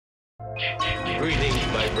Greetings,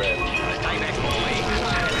 my friend.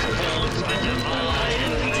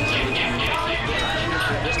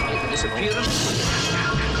 This type of disappearance.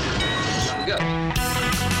 Here we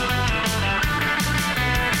go.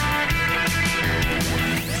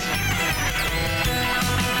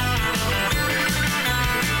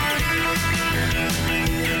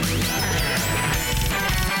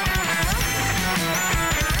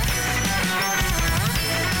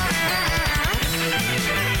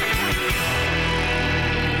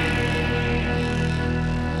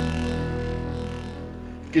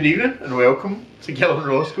 Good evening and welcome to Gil and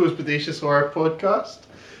Roscoe's Bodacious Horror Podcast.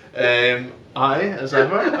 I, as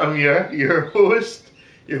ever, I'm your host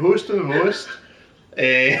of the most,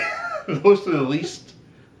 the host of the least,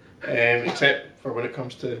 except for when it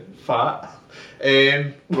comes to fat.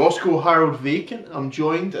 Roscoe Harold Vacant. I'm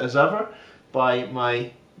joined as ever by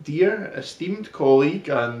my dear, esteemed colleague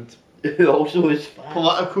and Who also is fat.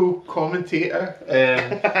 political commentator,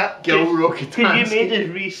 Gil Rocketansky. You made us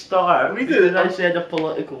restart. We did. I said a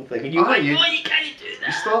political thing, and you went, you can't do He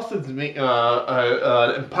that. started to make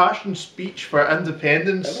an impassioned speech for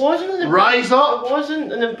independence. It wasn't an Rise up! It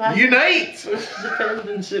wasn't an impact. Unite!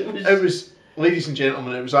 Independence. It was, ladies and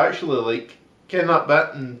gentlemen, it was actually like, ken that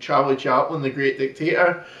bit in Charlie Chaplin, The Great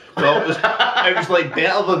Dictator? Well, it was like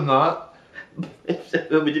better than that.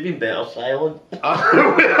 It would have been better silent.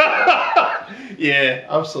 Yeah,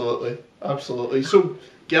 absolutely. So,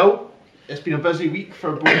 Gil, it's been a busy week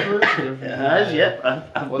for both of us. It has, yeah.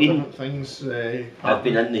 I've been different things. I've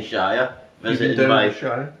been in the Shire You've been visiting down in the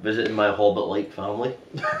Shire. visiting my Hobbit-like family.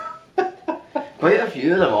 Quite a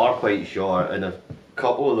few of them are quite short, and a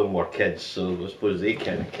couple of them were kids, so I suppose they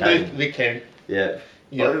kind of count. They count. Yeah.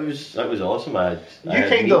 Yeah. But that was awesome. I You had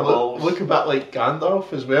kind of meatballs. look a bit like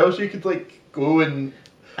Gandalf as well, so you could like go and.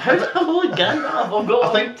 How do I look Gandalf? I've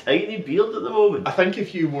got I a tiny beard at the moment. I think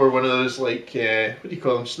if you wore one of those like what do you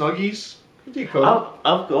call them, snuggies? What do you call them?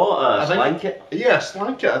 I've got I a think- blanket. Yeah,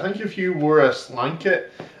 slanket. I think if you wore a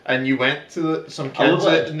slanket and you went to some I look kids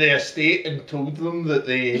like- in the estate and told them that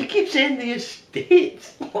You they. keep saying the estate.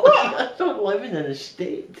 I don't live in an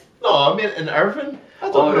estate. No, I mean in Irvine. I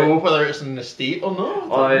don't Alright. know whether it's an estate or not.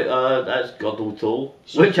 Alright, that's Girdle Toll,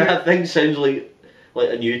 So which you- I think sounds like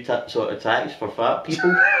a new sort of tax for fat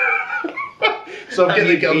people. So I've got the Have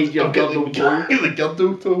you paid your girdle girdle the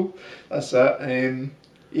girdle toll. That's it.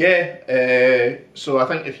 So I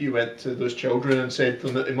think if you went to those children and said to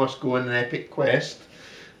them that they must go on an epic quest,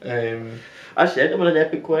 I said I'm on an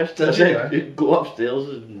epic quest. I Did said you? go upstairs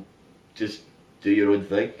and just do your own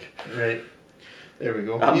thing. right, there we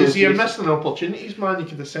go. I'm You see, you're just- missing opportunities, man. You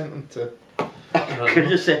could have sent them to Could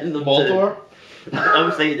just send them Mordor. to. I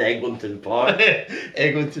was saying Eglinton Park.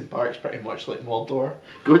 Eglinton Park's pretty much like Mordor.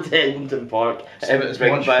 Go to Eglinton Park So and it's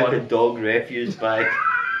bring much back fun. a dog refuse bag.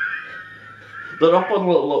 They're up on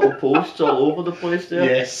little posts all over the place there.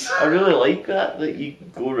 Yes. I really like that you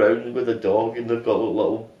go around with a dog and they've got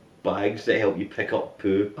little bags that help you pick up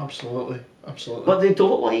poo. Absolutely. But they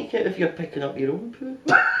don't like it if you're picking up your own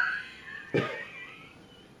poo.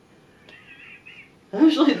 I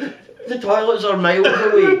was like, the toilets are miles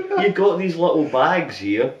away. You've got these little bags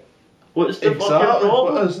here. What's the fucking Exactly.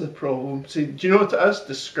 problem? What is the problem? See, do you know what it is?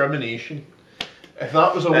 Discrimination. If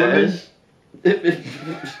that was a It woman. is.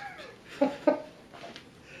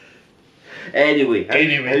 Anyway,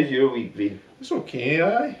 Anyway. how's your week been? It's okay,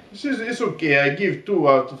 aye. It's okay. I give 2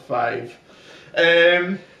 out of 5.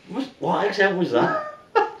 What accent was that?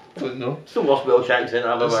 Don't know. It's the worst Welsh accent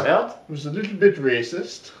I've ever heard. It was a little bit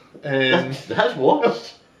racist. That's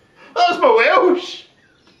worse. That's my Welsh.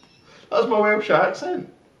 That's my Welsh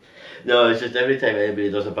accent. No, it's just every time anybody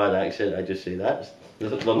does a bad accent, I just say that. They're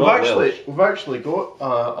not Welsh. We've actually got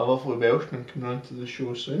a lovely Welshman coming on to the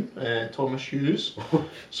show soon, Thomas Hughes.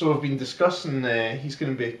 So we've been discussing. He's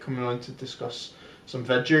going to be coming on to discuss some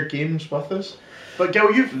video games with us. But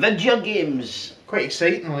Gil, you've Video games. quite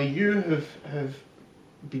excitingly, you have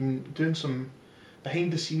been doing some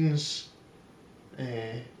behind the scenes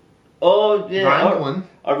Oh yeah. wrangling.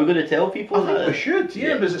 Are we going to tell people I think that? we should,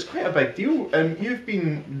 yeah, because it's quite a big deal. You've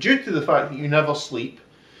been, due to the fact that you never sleep,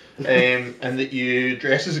 and that you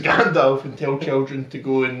dress as Gandalf and tell children to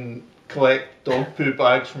go and collect dog poo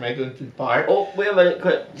bags from Eglinton Park. Oh wait a minute,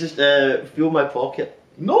 quick! Just feel my pocket.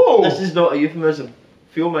 No! This is not a euphemism.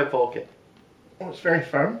 Feel my pocket. Oh, it's very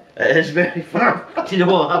firm. It is very firm. Do you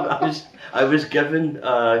know what? I was given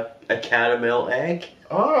a caramel egg,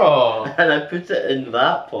 Oh! and I put it in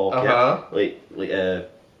that pocket, Uh-huh. like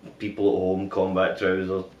people at home combat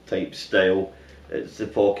trouser type style, it's the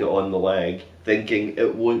pocket on the leg, thinking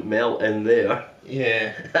it won't melt in there.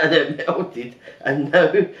 Yeah. And it melted, and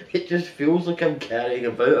now it just feels like I'm carrying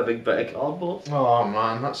about a big bit of cardboard. Oh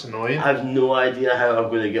man, that's annoying. I have no idea how I'm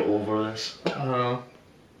going to get over this.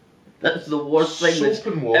 That's the worst thing that's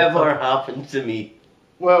Soap and water. ever happened to me.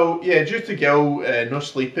 Well, yeah, due to Gil no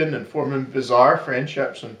sleeping and forming bizarre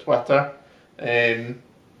friendships on Twitter, the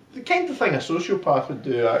kind of thing a sociopath would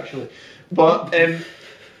do, actually. But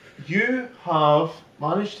you have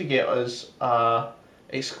managed to get us a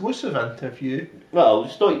exclusive interview. Well,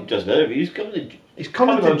 it's not just an interview, he's coming to He's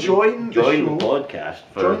coming to join the join show. the podcast.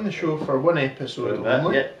 Join the show for one episode For that,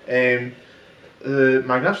 only. The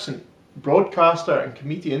magnificent broadcaster and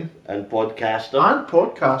comedian and podcaster. and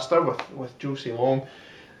podcaster with Josie Long,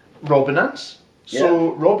 Robin Ince.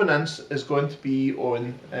 So Robin Ince is going to be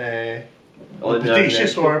on the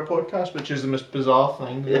Audacious Horror podcast, which is the most bizarre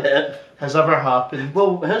thing that has ever happened.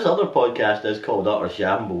 Well, his other podcast is called Utter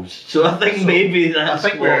Shambles, so I think maybe that's I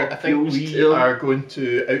think what we are going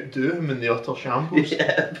to outdo him in the utter shambles.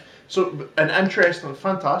 Yeah. So, and interestingly,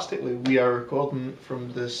 fantastically, we are recording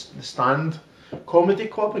from the Stand Comedy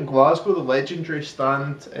Club in Glasgow, the legendary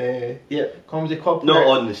Stand Comedy Club. Not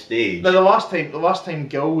on the stage. Now, the last time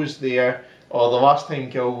Gil was there, or the last time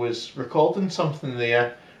Gil was recording something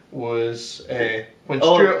there, was when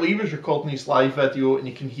Stuart Lee was recording his live video, and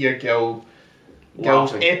you can hear Gil's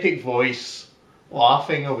Laughing. epic voice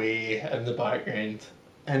laughing away in the background.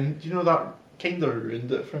 And you know, that kind of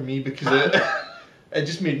ruined it for me because it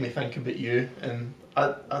just made me think about you, and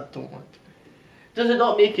I don't want to. Does it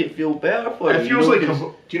not make it feel better for you? It feels like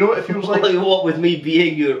do you know what it feels like? Like what, with me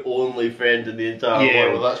being your only friend in the entire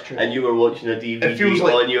world? Well, that's true. And you were watching a DVD It feels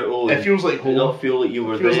like- on your own. It feels like Did home. it not feel like you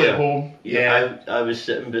were It feels there? like home. Yeah. I was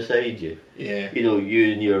sitting beside you. Yeah. You know,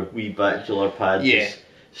 you and your wee bachelor pad just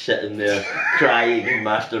sitting there crying and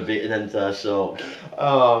masturbating into a sock.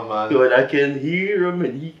 Oh man. Going, I can hear him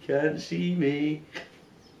and he can't see me.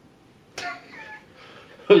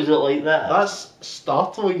 Was it like that? That's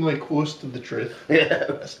startlingly close to the truth. Yeah.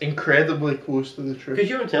 That's incredibly close to the truth. Because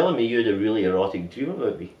you were telling me you had a really erotic dream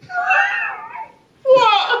about me.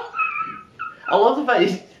 What? I love the fact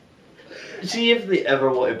is, see if they ever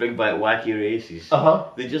want to bring back Wacky Races,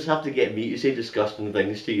 they just have to get me to say disgusting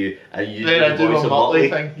things to you, and you Then I do voice a of Motley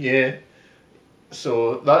Motley. thing. Yeah.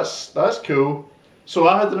 So that's cool. So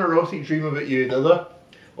I had an erotic dream about you, did I?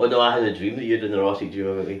 Oh no, I had a dream that you had an erotic dream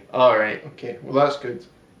about me. Alright, okay. Well, that's good.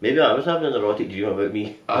 Maybe I was having an erotic dream about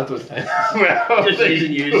me. I don't think. Well, Just there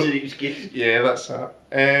using you you go. as an excuse. Yeah, that's that.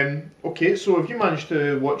 Okay, so have you managed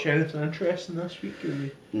to watch anything interesting this week?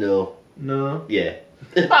 No. No. Yeah.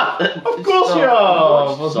 Of course you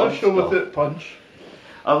have! There's no show stuff. without punch.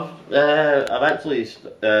 I've actually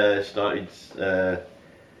started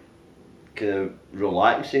kind of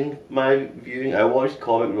relaxing my viewing. I watched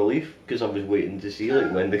Comic Relief because I was waiting to see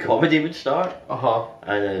like when the comedy would start,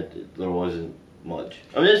 and there wasn't much.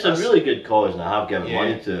 I mean, it's a really good cause, and I have given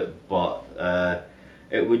money to it, but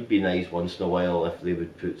it would be nice once in a while if they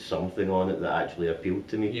would put something on it that actually appealed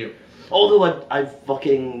to me. Yep. Although I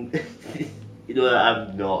fucking, you know,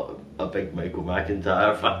 I'm not a big Michael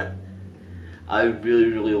McIntyre fan. I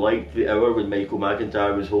really liked the hour when Michael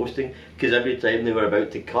McIntyre was hosting, because every time they were about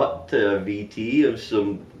to cut to a VT of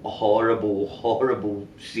some horrible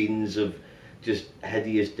scenes of just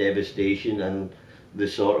hideous devastation and the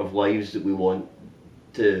sort of lives that we want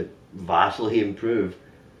to vastly improve,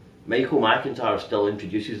 Michael McIntyre still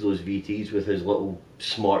introduces those VTs with his little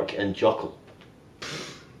smirk and chuckle.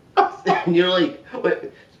 And you're like,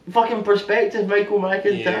 wait, fucking perspective, Michael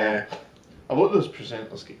McIntyre. Yeah. A lot of those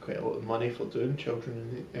presenters get quite a lot of money for doing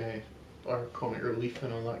children or comic relief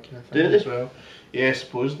and all that kind of thing Do they? as well. Yeah,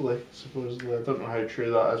 supposedly. I don't know how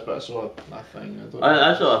true that is, but I saw a thing.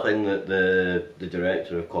 I saw a thing that the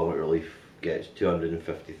director of Comic Relief gets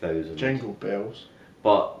 250,000. Jingle bells.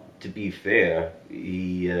 But to be fair,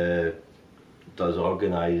 he does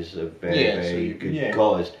organise a very good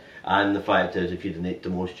cause. And the fact is, if you donate to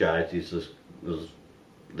most charities, there's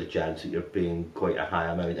the chance that you're paying quite a high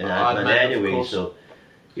amount in admin anyway. So,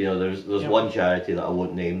 you know, there's one charity that I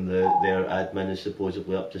won't name. Their admin is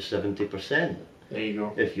supposedly up to 70%. There you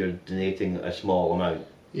go. If you're donating a small amount.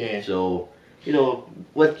 Yeah. So, you know,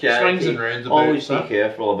 with charity, Swings and roundabouts, always be huh?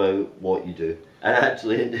 careful about what you do. And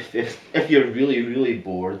actually, if you're really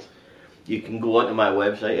bored, you can go onto my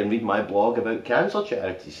website and read my blog about cancer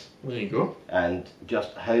charities. There you go. And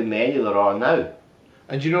just how many there are now.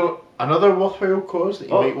 And you know, another worthwhile cause that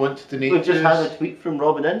you might want to donate We've to just had a tweet from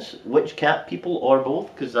Robin Ince. Which cat people or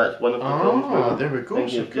both? Because that's one of the films we're there we go.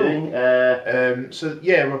 thinking So of cool. doing. So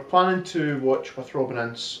yeah, we're planning to watch with Robin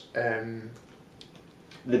Ince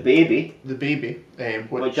The Baby, The Baby,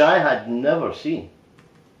 which I had never seen.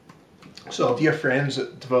 So our dear friends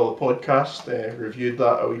at Develop Podcast reviewed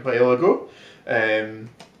that a wee while ago,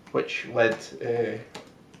 which led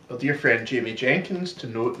our dear friend Jamie Jenkins to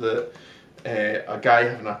note that a guy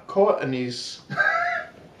having a cot in his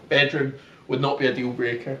bedroom would not be a deal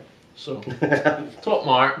breaker. So, top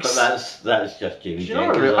marks. But that's just Jamie Do you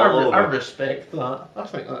know, Jenkins. all I over. respect that. I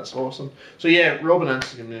think that's awesome. So yeah, Robin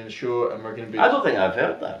Ince's going to be on the show, and we're going to be. I don't think I've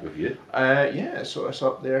heard that review. Yeah, so it's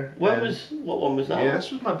up there. What one was that? Yeah,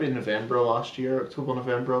 this was maybe November of last year, October,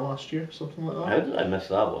 November of last year, something like that. How did I miss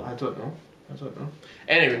that one? I don't know.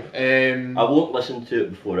 Anyway, I won't listen to it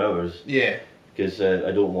before hours yeah. because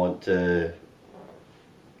I don't want to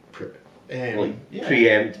Yeah.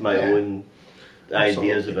 preempt my Yeah. own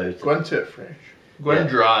ideas Absolutely. about it. Go into it fresh. Go in Yeah.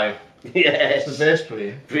 dry. It's Yes. the best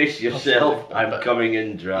way. Brace yourself. Absolutely. I'm coming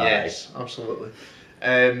in dry. Yes, absolutely.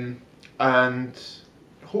 And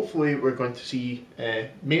hopefully we're going to see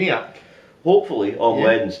Maniac. Hopefully on Yeah,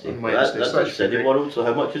 Wednesday. on Wednesday, That's so at that should be City great. World. So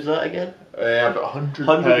how much is that again? About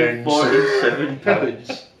 £100.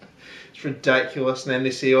 £147. It's ridiculous. And then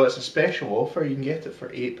they say, oh, it's a special offer. You can get it for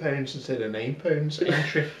 £8 instead of £9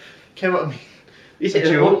 entry. Can what I mean? It's a Yeah,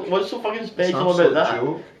 joke. What's so fucking It's special an about absolute that?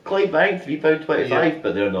 joke. Clydebank £3.25, Yeah.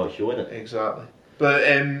 but they're not showing it. Exactly. But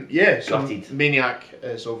yeah, so Gutted. Maniac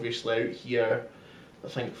is obviously out here, I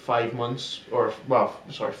think 5 months, or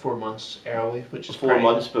 4 months early, which is 4 pretty-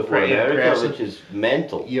 months before pretty America, impressive. which is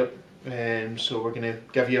mental. Yep. So we're going to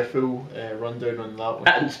give you a full rundown on that one.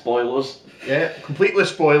 And spoilers. Yeah, completely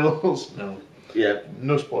spoilers. No, Yeah,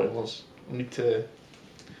 no spoilers. I need to.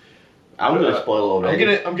 I'm going to spoil already.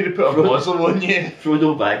 I'm gonna put a muzzle on you.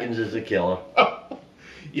 Frodo Baggins is the killer.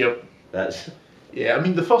 Yep. That's Yeah, I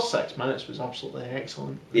mean the first 6 minutes was absolutely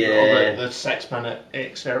excellent. Yeah. Or the 6-minute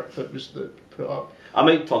excerpt that was put up. I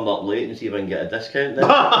might turn up late and see if I can get a discount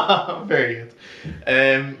then. Very good.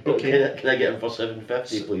 Okay. Can I get him for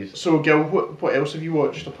 $7.50, please? So, Gil, what else have you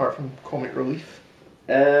watched apart from Comic Relief?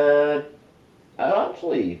 I'm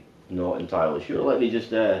actually not entirely sure. Let me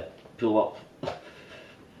just pull up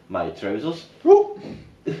my trousers. Whoop.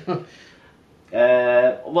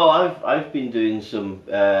 Well, I've been doing some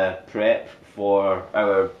prep for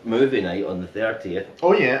our movie night on the 30th.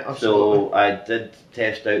 Oh yeah, absolutely. So I did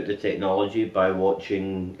test out the technology by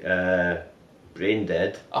watching Brain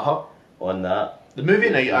Dead on that. The movie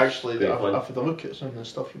Which night is actually, great I've fun. had a look at some of the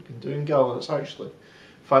stuff you've been doing, Gil, and it's actually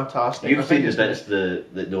fantastic. I You've think seen the it's gonna- bits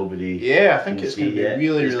that nobody. Yeah, I think can it's going to see be yet.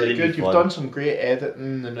 really, It's really gonna be good. You've fun. done some great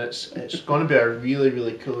editing, and it's going to be a really,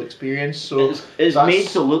 really cool experience. So It's that's- made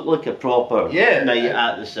to look like a proper Yeah, night it-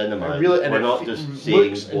 at the cinema. It really, and We're it not fe- just saying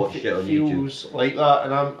looks watch and it on YouTube. feels like that,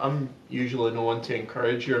 and I'm usually no one to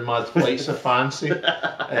encourage your mad flights of fancy.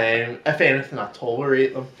 If anything, I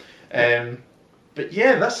tolerate them. But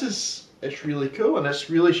yeah, it's really cool, and it's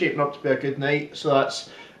really shaping up to be a good night. So that's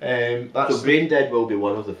So Brain Dead will be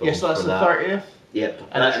one of the films. yes, that's for the that. 30th, Yep,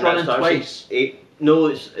 and it's that running starts twice. at 8. No,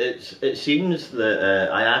 it seems that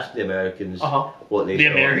I asked the Americans what they The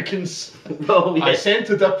thought. Americans. Oh, I yes. sent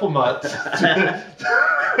a diplomat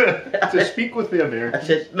to speak with the I Americans.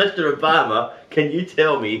 said, Mr. Obama, can you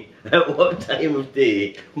tell me at what time of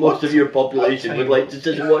day most of your population would like to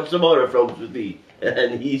sit and watch some horror films with me?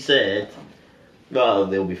 And he said, well,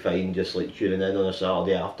 they'll be fine just like tuning in on a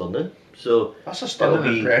Saturday afternoon. So, That's a stunning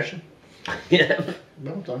It'll be- impression. yeah,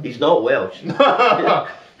 Well done. he's not Welsh.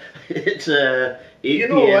 It's 8 You p.m.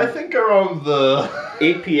 know, I think around the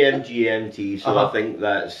 8 p.m. GMT, so Uh-huh. I think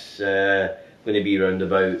that's going to be around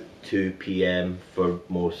about 2 p.m. for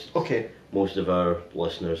most of our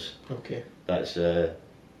listeners. Okay. That's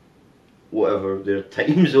whatever their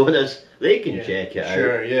time zone is. They can Yeah. check it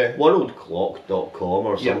Sure, out. yeah. Worldclock.com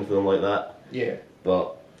or Yep. something like that. Yeah.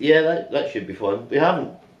 But yeah, that should be fun. We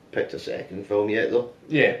haven't picked a second film yet though.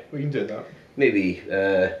 Yeah, we can do that. Maybe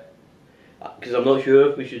because I'm not sure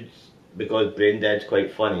if we should, because Brain Dead's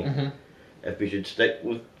quite funny. If we should stick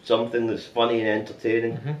with something that's funny and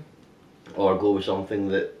entertaining, or go with something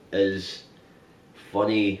that is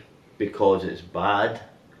funny because it's bad,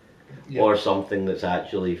 Yeah. or something that's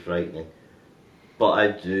actually frightening. But I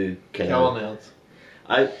do kind Kill of, a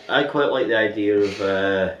nerd. I quite like the idea of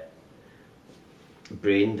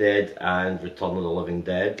Brain Dead and Return of the Living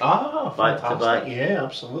Dead. Ah, Back to fantastic. back. Yeah,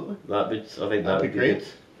 absolutely. I think that That'd would be be great. good.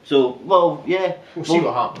 So, well, yeah. We'll see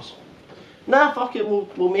what happens. Nah, fuck it.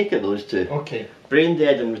 We'll make it those two. Okay. Brain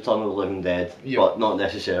Dead and Return of the Living Dead, Yep. but not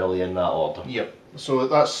necessarily in that order. Yep. So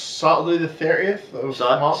that's Saturday the 30th of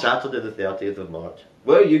March. Saturday the 30th of March.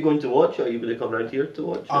 Where are you going to watch? Are you going to come around here to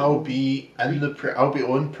watch? I'll be I'll be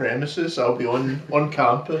on premises. I'll be on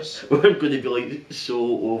campus. We're going to be like so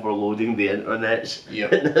overloading the internets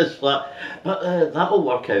Yep. in this flat. But that'll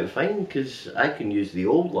work out fine because I can use the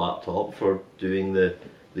old laptop for doing the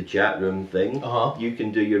chat room thing. Uh-huh. You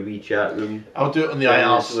can do your wee chat room. I'll do it on the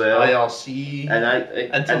Fine as well. IRC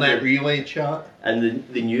And internet relay chat. And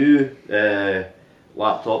the new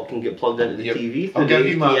laptop can get plugged into the Yep. TV I'll through give the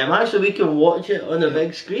you my- HDMI so we can watch it on a Yep.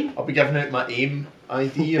 big screen. I'll be giving out my AIM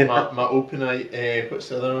ID and my Open what's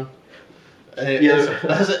the other one? Yeah.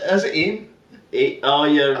 Is it AIM?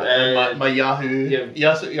 Your And my Yahoo. yeah.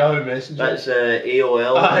 Yes, Yahoo Messenger. that's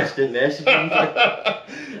AOL Aye. instant messaging.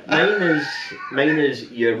 Mine is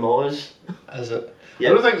your Moz. Is it? Yeah.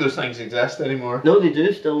 I don't think those things exist anymore. No, they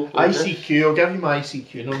do still. ICQ. I'll give you my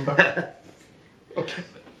ICQ number. Okay.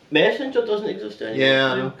 Messenger doesn't exist anymore.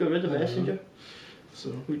 Yeah, I know. They've got rid of Messenger, So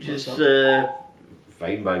which what's is up?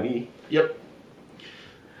 fine by me. Yep.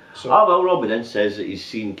 So Oh well, Robin Ince says that he's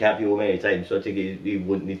seen Capio many times, so I think he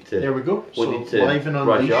wouldn't need to. there we go. So Wouldn't need to live and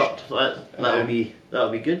brush unleashed. up. That'll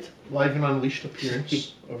be good. Live and unleashed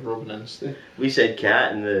appearance of Robin Ince. We said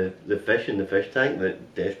cat and the fish in the fish tank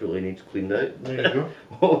that desperately needs cleaned out. There you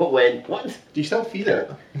go. When what? Do you still feed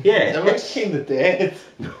it? Yeah, It looks kind of dead.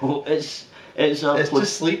 no, it's a It's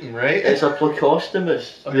just sleeping, right? it's a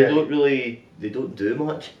plecostomus. Oh, They yeah. they don't do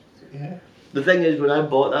much. Yeah. The thing is, when I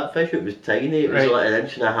bought that fish, it was tiny. It was Right. like 1.5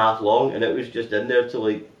 inches long, and it was just in there to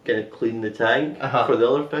like kind of clean the tank Uh-huh. for the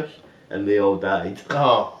other fish, and they all died.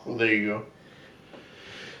 Oh, well, there you go.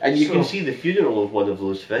 And you can So- see the funeral of one of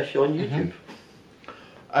those fish on YouTube.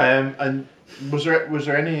 And was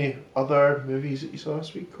there any other movies that you saw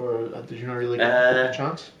this week, or did you not really get a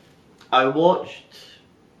chance? I watched.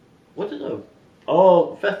 What did I?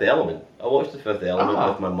 Oh, Fifth Element. I watched the Fifth Element Ah.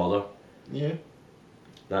 with my mother. Yeah.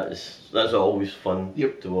 That's always fun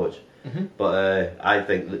Yep. to watch. Mhm. But I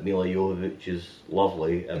think that Mila Jovovich is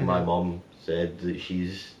lovely, and my Mhm. mum said that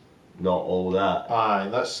she's not all that. Aye,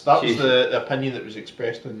 that was She's- the opinion that was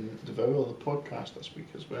expressed in the Vowel, the podcast this week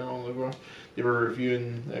as well. They were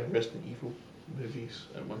reviewing Resident Evil movies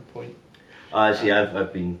at one point. I see.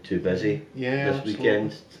 I've been too busy Yeah. this absolutely.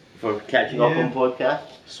 weekend for catching up Yeah. on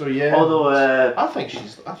podcasts. So yeah. Although I think she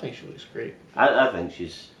looks great. I think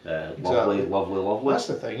she's lovely, Exactly. lovely. That's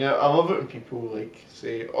the thing. I love it when people like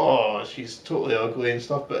say, "Oh, she's totally ugly" and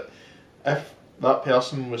stuff. But if that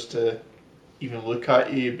person was to even look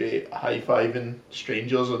at you, be high-fiving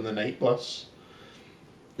strangers on the night bus,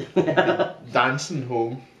 dancing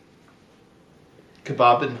home,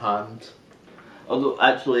 kebab in hand. Although,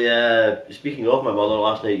 actually, speaking of my mother,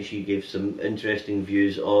 last night she gave some interesting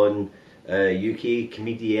views on UK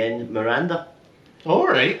comedienne Miranda. All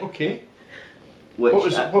right, okay, Which,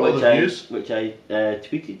 What were the views? Which I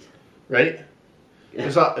tweeted. right. Yeah.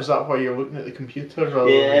 Is that why you're looking at the computer rather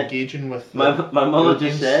Yeah. than engaging with? My mother audience?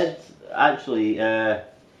 just said, actually,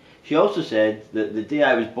 she also said that the day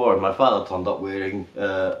I was born, my father turned up wearing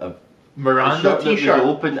a Miranda shirt that was t-shirt.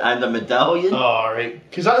 open and a medallion. Oh, right.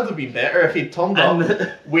 Because that would have been better if he'd turned And up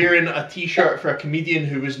wearing a t-shirt for a comedian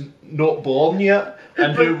who was not born yet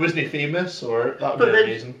and who wasn't famous, or that would But be then-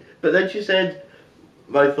 amazing. But then she said,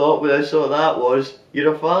 my thought when I saw that was,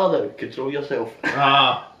 you're a father, control yourself.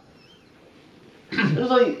 Ah, It was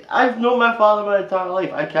like, I've known my father my entire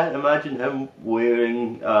life. I can't imagine him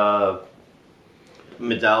wearing a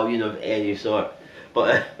medallion of any sort.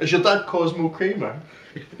 But is your dad Cosmo Kramer?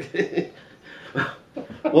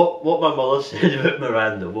 what my mother said about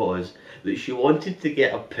Miranda was that she wanted to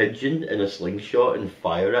get a pigeon in a slingshot and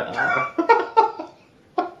fire it at her.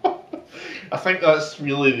 I think that's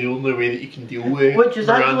really the only way that you can deal with Which is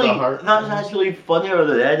Miranda actually, Hart. that's actually funnier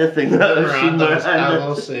than anything that I've seen Miranda has ever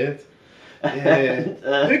Miranda. said.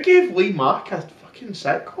 Yeah. Who gave Lee Mack a fucking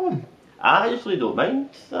sitcom? I actually don't mind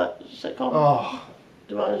that sitcom. Oh,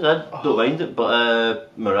 To be honest, I don't mind it,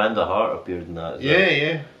 but Miranda Hart appeared in that as well.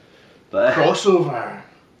 yeah. But Crossover.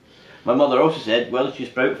 my mother also said, where did she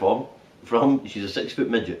sprout from? She's a 6 foot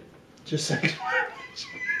midget. Just six.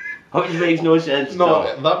 Which makes no sense at all.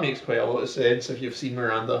 No, that makes quite a lot of sense if you've seen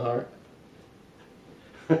Miranda Hart.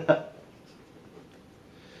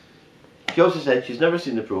 She also said she's never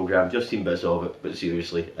seen the programme, just seen bits of it, but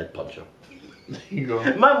seriously, I'd punch her. There you go.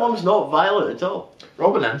 My mum's not violent at all.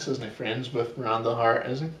 Robin Ince isn't friends with Miranda Hart,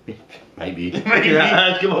 is he? Maybe. Maybe.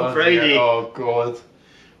 Ask him on Friday. Oh god.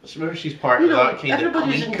 So maybe she's part You of know, that kind of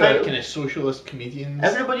everybody's clique, entitled- kind of socialist comedians.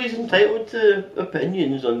 Everybody's entitled to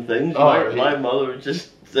opinions on things. Oh, my, right. my mother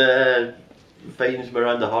just finds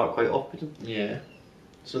Miranda Hart quite off-putting. Yeah.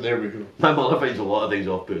 So there we go. My mother finds a lot of things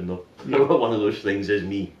off-putting though. Yeah. One of those things is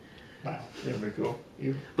me. Well, there we go.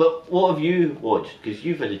 You. But what have you watched? Because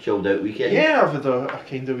you've had a chilled out weekend. Yeah, I've had a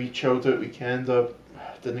kind of wee chilled out weekend. I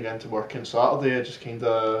didn't get into work on Saturday. I just kind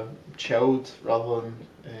of chilled rather than.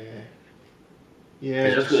 Yeah.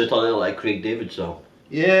 You're just going to turn it like Craig David song.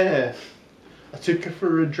 Yeah. I took her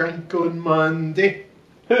for a drink on Monday.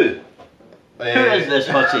 Who? Who is this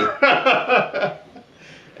hottie?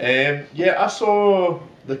 Yeah, I saw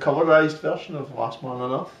the colorized version of Last Man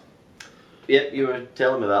on Earth. Yep, you were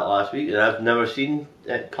telling me that last week, and I've never seen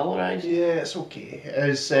it colorized. Yeah, it's okay.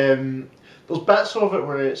 It's there's bits of it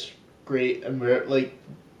where it's great and where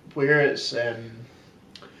it's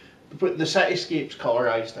but the cityscapes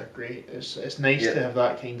colorized are great. It's nice Yeah. to have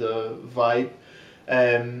that kind of vibe,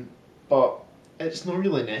 but it's not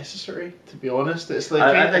really necessary, to be honest. It's like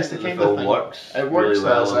I think it's the that kind the of film thing. works. It works really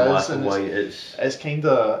well as in is, black and and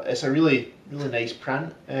white. it's a really nice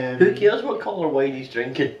print. Who cares what colour wine he's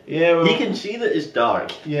drinking? Yeah, well, He can see that it's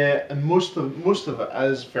dark. yeah, and most of it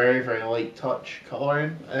is very very light touch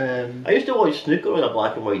colouring. I used to watch snooker on a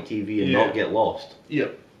black and white TV and Yeah. not get lost.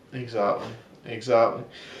 Yep, exactly.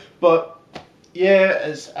 But yeah,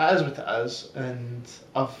 it is what it is, and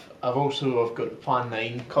I've got the Plan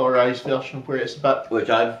 9 colorized version where it's a bit. Which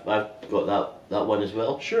I've got that one as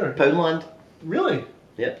well. Sure. Poundland. Really?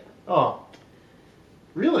 Yep. Oh.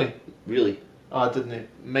 Really? Really. Oh, I didn't.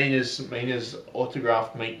 Mine is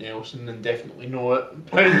autographed Mike Nelson and definitely know it.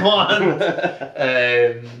 Poundland.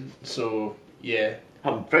 So yeah.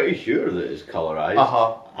 I'm pretty sure that it's colorized.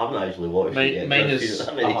 I haven't actually watched it yet. Mine I've is seen it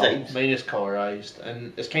that many times. Mine is colorized,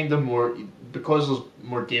 and it's kind of more because there's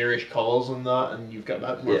more garish colours in that, and you've got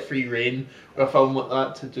a bit more Yeah. free reign with a film like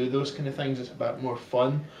that to do those kind of things. It's a bit more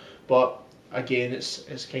fun, but again,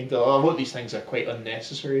 it's kind of a lot of these things are quite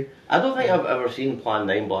unnecessary. I don't think I've ever seen Plan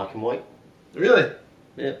 9 black and white. Really?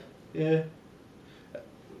 Yep. Yeah.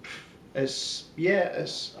 It's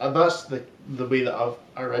that's the way that I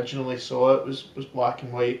originally saw it was black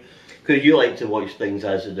and white. Because you like to watch things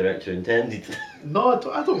as the director intended. No,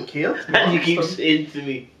 I don't care. To be And you honest. keep saying to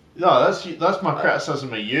me, No, that's my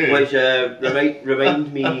criticism of you. which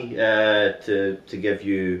remind me to give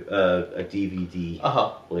you a DVD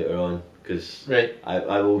later on, because Right.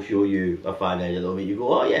 I will show you a fan edit of it. You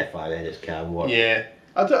go, oh yeah, fan edits can work. Yeah.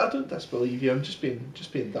 I don't disbelieve you. I'm just being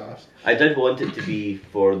daft. I did want it to be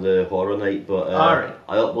for the horror night, but Alright.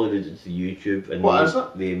 I uploaded it to YouTube and What is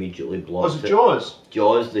it? they immediately blocked Was it Jaws?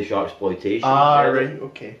 Jaws, the shark exploitation. Right.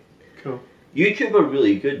 Okay. Cool. YouTube are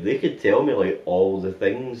really good. They could tell me like all the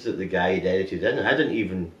things that the guy had edited in, and I didn't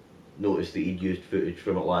even notice that he'd used footage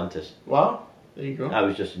from Atlantis. Wow. There you go. I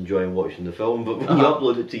was just enjoying watching the film, but when you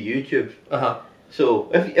upload it to YouTube, so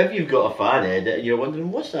if you've got a fan edit and you're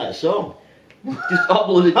wondering what's that song, just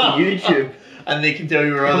upload it to YouTube. And they can tell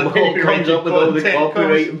you where all the And when it copyright comes up with all the content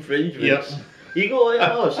copyright comes. infringements. Yep. You go,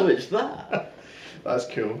 oh, so it's that. That's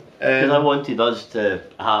cool. Because I wanted us to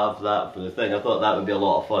have that for the thing. I thought that would be a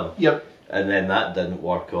lot of fun. Yep. And then that didn't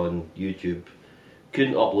work on YouTube.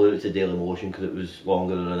 Couldn't upload it to Dailymotion because it was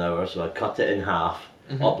longer than an hour, so I cut it in half,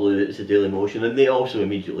 uploaded it to Dailymotion, and they also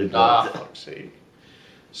immediately blocked it. Fuck's sake.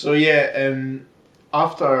 So yeah,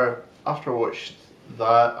 after I watched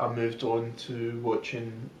that, I moved on to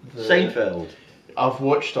watching the Seinfeld. I've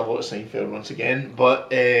watched a lot of Seinfeld once again, but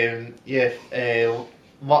I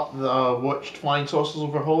watched Flying Saucers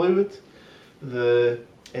Over Hollywood. Don't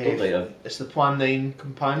think I've- It's the Plan 9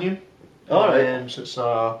 companion. Alright. So it's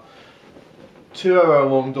a 2-hour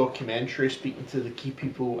long documentary speaking to the key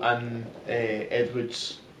people in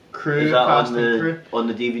Edward's crew, Is that cast on and crew.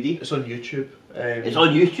 the DVD? It's on YouTube. It's on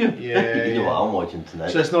YouTube? Yeah, You know yeah. what I'm watching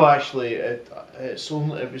tonight. So it's not actually. It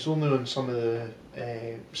was only on some of the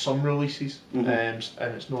some releases, Mhm.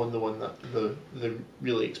 and it's not on the one that the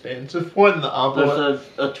really expensive one that I bought. There's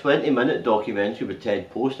a 20-minute documentary with Ted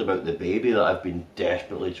Post about the baby that I've been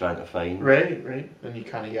desperately trying to find. Right, and you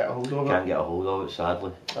can't get a hold of Can't get a hold of it,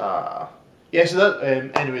 sadly. it. Yeah. So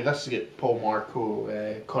that anyway, this is get Paul Marco,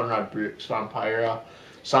 Conrad Brooks, Vampira,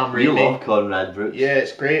 Sam You Raimi. love Conrad Brooks. Yeah,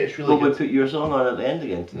 it's great. It's really But we good. put your song on at the end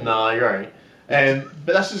again tonight. No, you're right.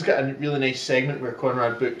 But this has got a really nice segment where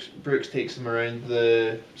Conrad Brooks takes them around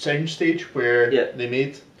the soundstage where Yeah. they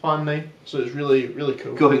made Plan 9. So it's really, really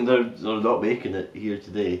cool. Going, they're not making it here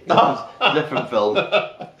today. It's a different film.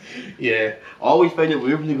 I Yeah. always find it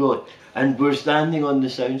weird when they go, and we're standing on the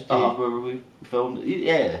soundstage Uh-huh. where we filmed.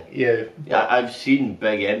 Yeah. Yeah. Yeah, I've seen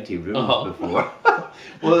big empty rooms Uh-huh. before.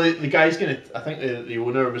 Well, the guy's gonna. I think the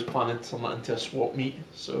owner was planning to turn it into a swap meet.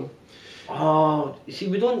 So. Oh, you see,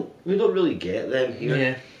 we don't really get them here.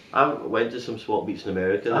 Yeah. I went to some swap meets in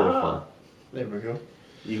America. They were fun. There we go.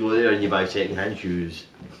 You go there and you buy second-hand shoes.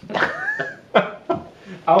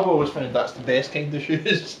 I I've always found that's the best kind of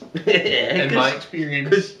shoes in my experience.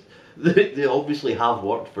 Because they obviously have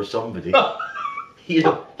worked for somebody. You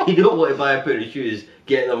don't want to buy a pair of shoes,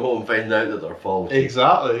 get them home, find out that they're faulty.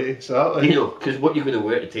 Exactly. Because what you're going to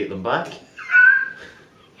wear to take them back?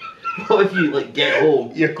 What if you get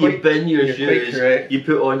home, you bin your shoes, you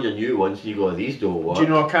put on your new ones, and you go, these don't work. Do you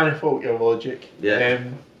know, I can't fault your logic. Yeah.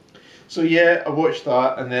 So yeah, I watched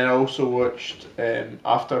that, and then I also watched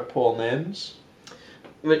After Paul Nens.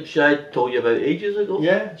 Which I told you about ages ago.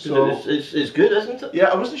 Yeah, so it's good, isn't it? Yeah,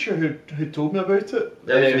 I wasn't sure who told me about it.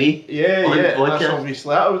 That was me. Yeah, on yeah. the That's podcast.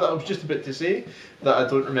 obviously. I was just about to say that I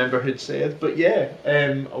don't remember who'd said, but yeah,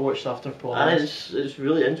 I watched After Paul And Nens. it's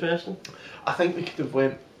really interesting. I think they could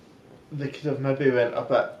have maybe went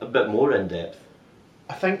A bit more in depth.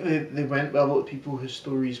 I think they went with a lot of people whose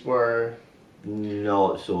stories were.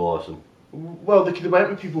 Not so awesome. Well, they could have went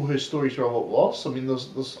with people whose stories were a lot lost. I mean,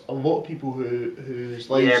 there's a lot of people whose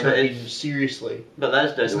lives Yeah, have but been seriously But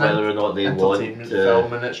that's down It's to an whether or not they want entertainment to.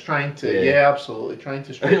 film, and it's trying to. Yeah. Yeah, absolutely, trying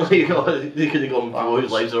to. They could have gone, people whose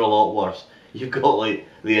lives are a lot worse. You've got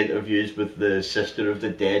the interviews with the sister of the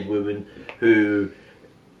dead woman who,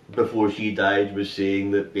 before she died, was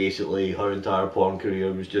saying that basically her entire porn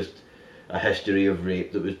career was just a history of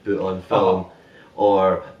rape that was put on film.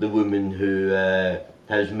 Or the woman who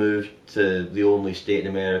has moved to the only state in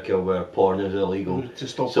America where porn is illegal To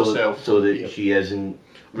stop herself. so that Yep. she isn't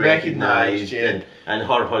Recognised, recognised, yeah. and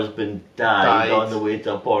her husband died on the way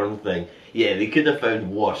to a porn thing. Yeah, they could have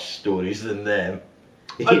found worse stories than them.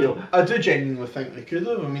 I do genuinely think they could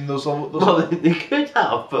have. I mean, there's Well, they could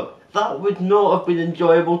have, but that would not have been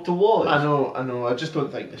enjoyable to watch. I know. I just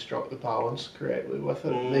don't think they struck the balance correctly with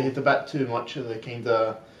it. They had a bit too much of the kind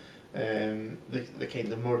of, the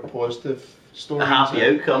kind of more positive stories. happy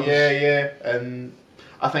outcomes. Yeah, and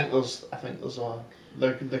I think there's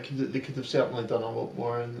they could have certainly done a lot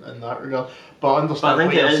more in that regard. But I understand But I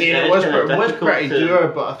think what you're it is- saying. it It is was, kinda it was difficult pretty to- dour,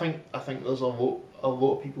 but I think there's a lot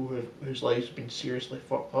of people whose lives have been seriously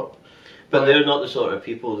fucked up. But they're not the sort of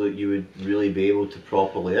people that you would really be able to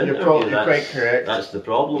properly interview. You're probably That's- quite correct. That's the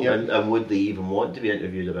problem, Yep. and would they even want to be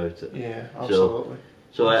interviewed about it? Yeah, absolutely.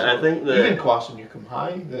 So I think that Even Class of Newcomb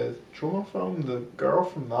High, the trauma film, the girl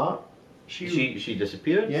from that, she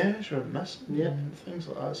disappeared. yeah, she went missing. Yeah. And things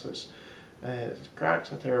like that. So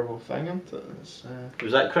crack's a terrible thing, isn't it?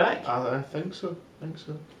 Was that crack? I think so.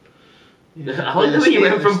 Yeah. I like the way you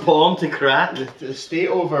went from porn to crack. The state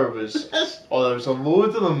over was. Oh, there was a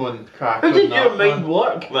load of them on crack. How on did that your mind one.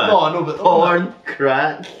 work, man? No, I know, but porn,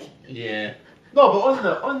 crack. Yeah. No,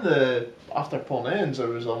 but on the After Paul Nens, there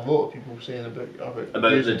was a lot of people saying about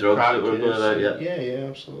the drugs that were going about, yeah. Yeah,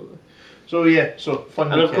 absolutely. So yeah,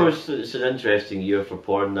 fun. And of weekend. course, it's an interesting year for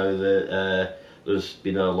porn now that there's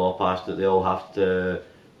been a law passed that they all have to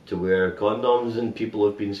wear condoms, and people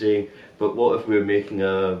have been saying, but what if we're making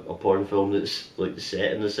a porn film that's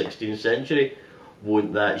set in the 16th century?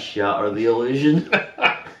 Won't that shatter the illusion?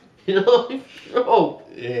 Oh,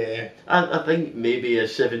 yeah. I think maybe a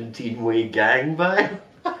 17-way gangbang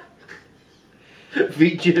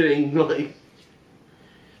featuring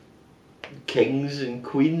kings and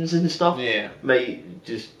queens and stuff. Yeah. Might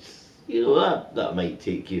just that might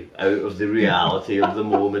take you out of the reality of the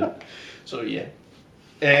moment. So yeah.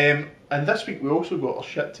 And this week we also got our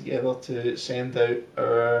shit together to send out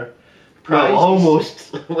our prizes. Well,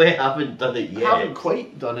 almost. We haven't done it yet. Haven't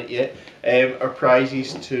quite done it yet. Our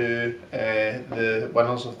prizes to the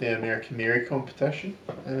winners of the American Mary competition.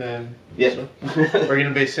 Yeah. So we're going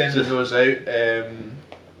to be sending those out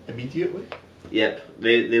immediately. Yep.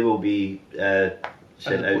 They will be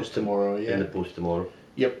sent out tomorrow. in Yeah. the post tomorrow.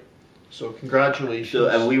 Yep. So congratulations. So,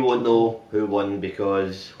 and we won't know who won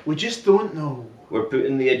because we just don't know. we're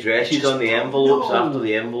putting the addresses Just on the don't envelopes know. after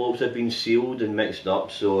the envelopes have been sealed and mixed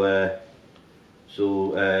up. So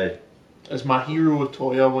As my hero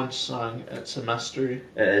Toya once sang, it's a mystery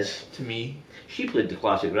it is. to me. She played the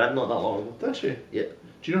classic Red not that long ago. Did she? Yeah.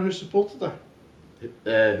 Do you know who supported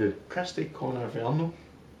her? Who? Christy Connor Verno.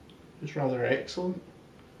 Who's rather excellent.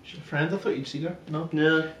 She's a friend. I thought you'd seen her. No?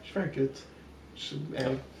 No. She's very good. She's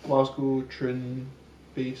Glasgow Troon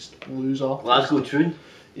based blues artist. Glasgow Troon.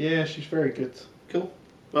 Yeah, she's very good. Cool.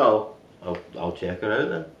 Well, I'll check her out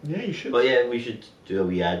then. Yeah, you should. But yeah, we should do a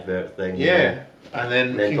wee advert thing. Yeah. And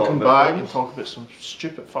then we Then can talk come about back films. and talk about some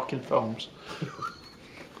stupid fucking films.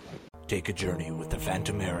 Take a journey with the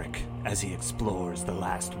Phantom Eric as he explores the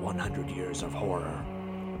last 100 years of horror.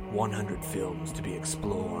 100 films to be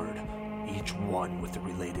explored, each one with the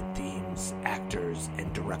related themes, actors,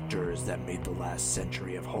 and directors that made the last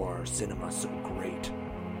century of horror cinema so great.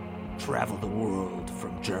 Travel the world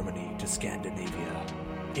from Germany to Scandinavia,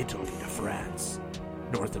 Italy to France.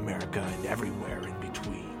 North America and everywhere in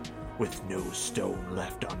between, with no stone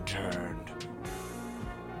left unturned.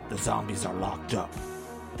 The zombies are locked up,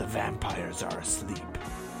 the vampires are asleep,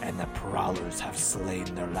 and the prowlers have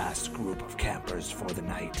slain their last group of campers for the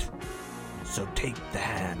night. So take the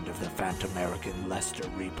hand of the Phantomerican Lester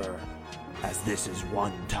Reaper, as this is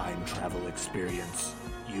one time travel experience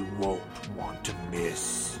you won't want to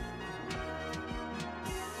miss.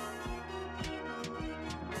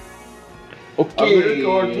 I'm Luke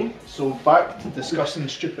Gordon. So back to discussing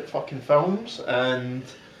stupid fucking films, and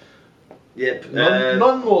Yep.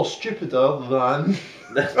 none more stupider than.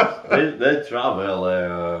 the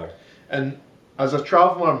Traveller. And as a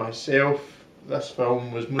traveller myself, this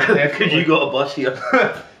film was most Could definitely. you got a bus here?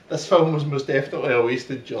 This film was most definitely a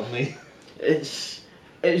wasted journey. It's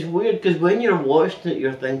weird because when you're watching it,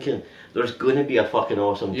 you're thinking there's going to be a fucking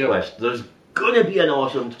awesome Yep. twist. There's going to be an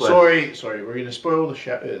awesome twist. Sorry, we're gonna spoil the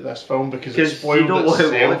shit out of this film because it Because spoiled you don't want to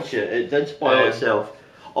itself. watch it. It did spoil Um, itself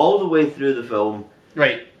all the way through the film.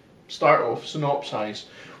 Right, start off, synopsize.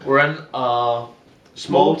 We're in a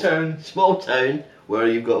small town. Small town where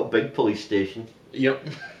you've got a big police station. Yep.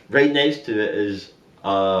 Right next to it is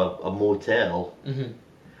a motel, Mhm.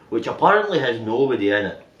 which apparently has nobody in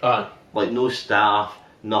it. Ah, Like no staff,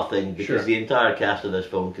 nothing, because Sure. the entire cast of this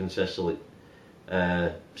film consists of like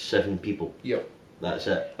 7 people. yep. That's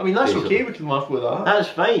it. I mean that's Basically. okay. We can laugh with that. That's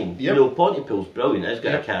fine. Yep. You know, Pontypool's brilliant. It's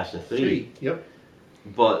got Yep. a cast of 3. Yep.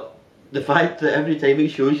 But the fact that every time he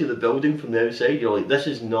shows you the building from the outside, you're like, this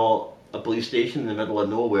is not a police station in the middle of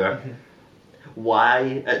nowhere. Mhm.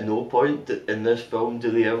 Why, at no point in this film,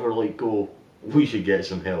 do they ever like go, we should get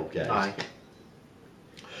some help, guys? Aye.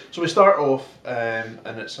 So we start off, and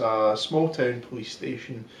it's a small town police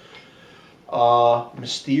station. A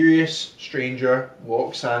mysterious stranger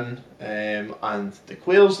walks in and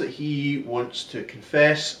declares that he wants to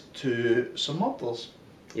confess to some murders.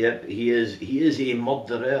 Yep, he is a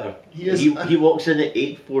murderer. He is. He walks in at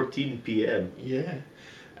 8:14 p.m. Yeah.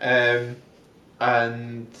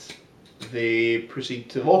 And they proceed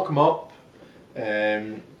to lock him up,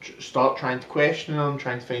 start trying to question him,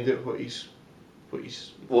 trying to find out what his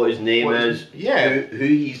What his name What is, is- yeah. who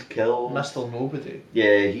he's killed. Mr. Nobody.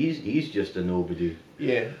 Yeah, he's just a nobody.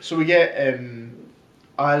 Yeah. So we get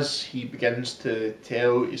as he begins to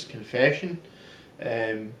tell his confession,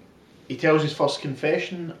 he tells his first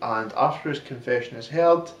confession, and after his confession is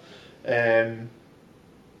heard,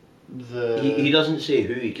 He doesn't say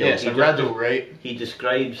who he killed. yeah, it's he a just- riddle, right? He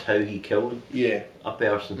describes how he killed Yeah. a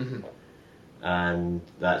person, Mhm. and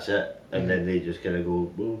that's it. And then they just kind of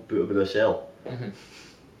go, well, put him in a cell. Mhm.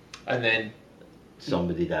 And then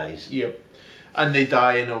Somebody dies. yep, and they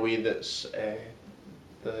die in a way that's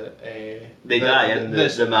They die in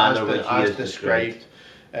the manner which he as has described.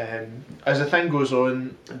 As the thing goes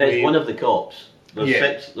on, It's one of the cops. There's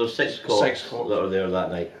Yeah. six cops, Six cops. that are there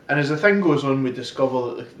that night. and as the thing goes on, we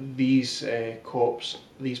discover that these cops,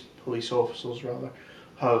 these police officers rather,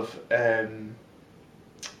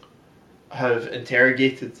 have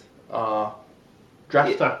interrogated a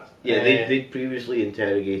drifter. Yeah, they'd previously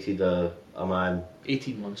interrogated a man.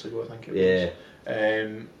 18 months ago, I think it Yeah.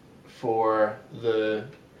 was. For the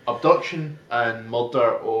abduction and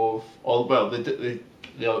murder of the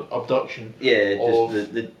abduction Yeah, of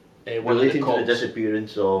just the one of the relating to the cops.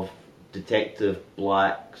 disappearance of Detective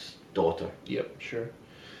Black's daughter. Yep, sure.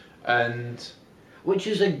 And Which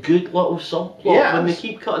is a good little subplot. Yeah, When they it's-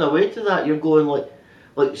 keep cutting away to that, you're going like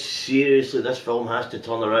seriously, this film has to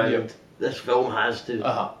turn around. Yep. This film has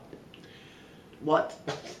to. What?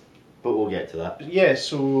 But we'll get to that. yeah,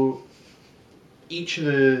 so each of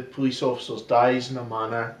the police officers dies in a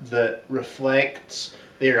manner that reflects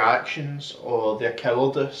their actions or their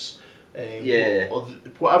cowardice. Yeah. Or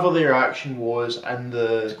whatever their action was in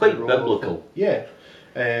the. It's quite the role of- biblical. yeah.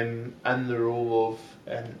 In the role of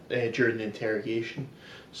during the interrogation.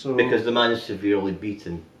 So Because the man is severely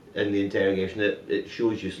beaten in the interrogation. It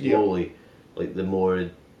shows you Yeah. slowly, like the more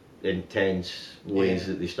intense ways Yeah.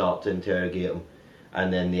 that they start to interrogate him,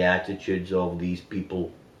 and then the attitudes of these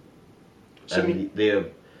people. So I And mean-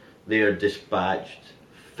 they are dispatched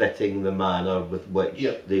fitting the manner with which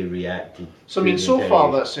Yeah. they reacted. So I mean, to the so far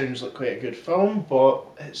interrogation. that sounds like quite a good film, but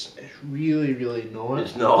it's really not.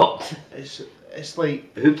 It's not. It's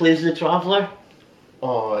like Who plays the Traveller?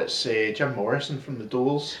 it's Jim Morrison from The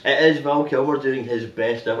Doors. It is Val Kilmer doing his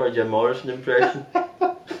best ever Jim Morrison impression.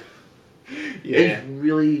 Yeah, It's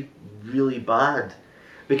really, really bad.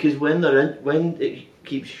 Because when it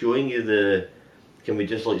keeps showing you the, can we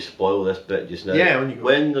just like spoil this bit just now? Yeah, when you go.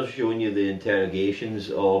 When they're showing you the interrogations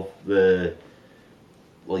of the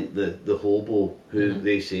like the hobo who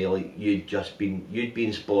they say like you'd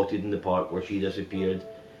been spotted in the park where she disappeared.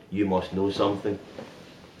 You must know something.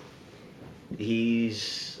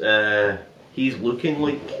 He's looking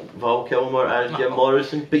like Val Kilmer as Jim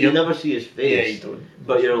Morrison, but you never see his face. Yeah, you don't.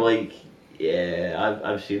 But you're like, yeah,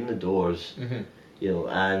 I've seen The Doors, Mm-hmm. you know,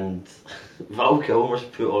 and Val Kilmer's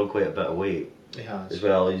put on quite a bit of weight He has. as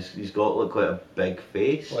well. He's got like quite a big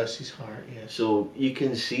face. Bless his heart, yes. So you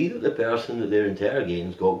can see that the person that they're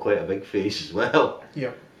interrogating's got quite a big face as well.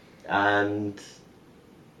 Yeah. And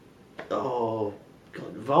oh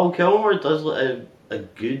God, Val Kilmer does like a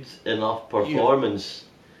good enough performance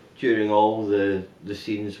during all the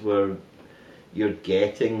scenes where you're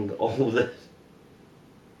getting all the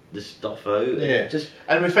stuff out. Yeah. Just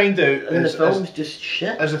And we find out and the as, film's just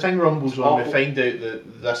shit. as the thing rumbles on, we Awful. find out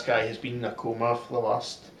that this guy has been in a coma for the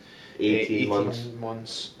last 18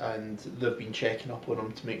 months, and they've been checking up on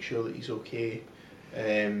him to make sure that he's okay.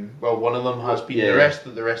 Well, one of them has been. Yeah.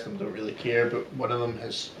 The rest of them don't really care, but one of them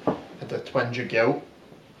has had a twinge of guilt.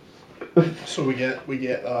 So we get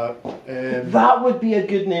that. That would be a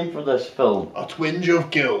good name for this film. A twinge of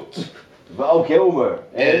guilt Val Kilmer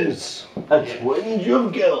is. a twinge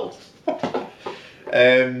of guilt.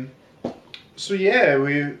 So yeah,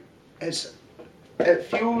 it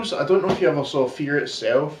feels. I don't know if you ever saw Fear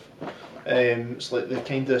Itself. It's like the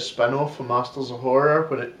kind of spin-off of Masters of Horror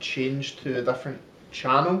when it changed to a different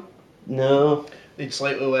channel. No. They'd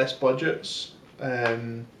slightly less budgets,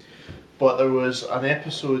 but there was an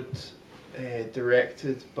episode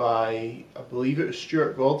directed by, I believe it was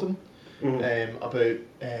Stuart Gordon, about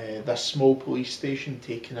this small police station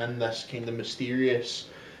taking in this kind of mysterious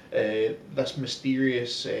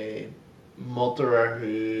murderer who,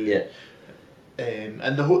 Yeah.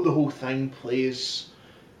 and the whole thing plays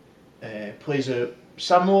out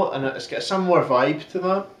similar, and it's got a similar vibe to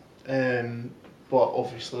that. But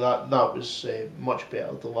obviously that was much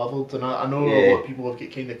better delivered, and I know a lot of people have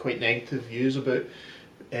got kind of quite negative views about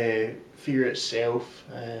Fear Itself,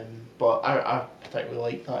 but I particularly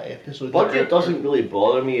like that episode. Budget doesn't really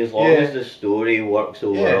bother me as long as the story works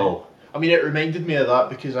overall. I mean, it reminded me of that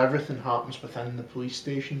because everything happens within the police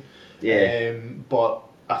station. Yeah. But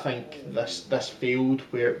I think this failed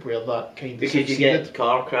where that kind of Because you succeeded. get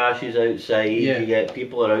car crashes outside, Yeah. you get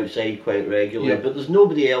people are outside quite regularly, Yeah. but there's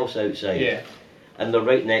nobody else outside. Yeah. And they're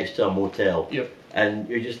right next to a motel. Yep. And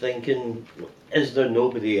you're just thinking, is there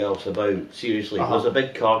nobody else about? Seriously, Uh-huh. there's a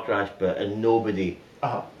big car crash bit and nobody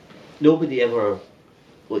ever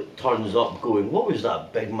like turns up going, what was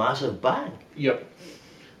that big massive bang? Yep.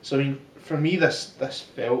 So I mean, for me, this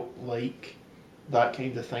felt like that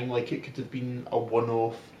kind of thing. Like it could have been a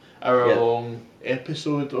one-off, hour-long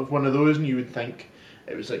episode of one of those, and you would think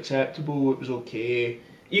it was acceptable, it was okay.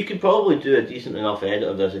 You could probably do a decent enough edit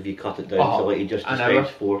of this if you cut it down to like he just an hour. describes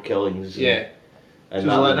 4 killings. Yeah. And So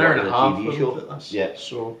that it was would like an hour work and in a half. TV wasn't show. it, this? Yeah.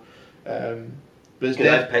 So, but it's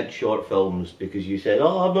Because I def- picked short films because you said,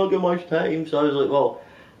 oh, I've not got much time. So I was like, well,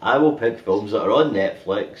 I will pick films that are on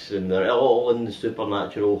Netflix and they're all in the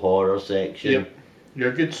supernatural horror section. Yep.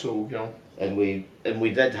 You're a good soul, you know. And we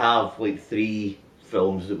did have like 3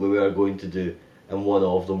 films that we were going to do, and one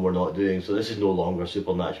of them we're not doing. So this is no longer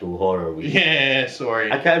supernatural horror week. Yeah,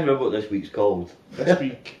 sorry. I can't remember what this week's called. This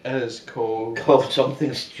week is called Called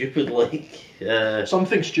something stupid like.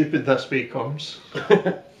 Something Stupid This Way Comes.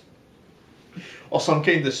 Or some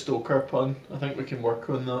kind of Stoker pun. I think we can work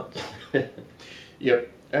on that.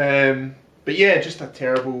 Yep. But yeah, just a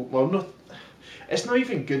terrible. Well, no, it's not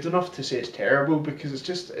even good enough to say it's terrible because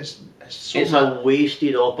it's so. It's a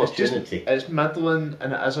wasted opportunity. It's middling,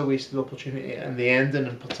 and it is a wasted opportunity, and the ending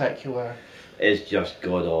in particular. It's just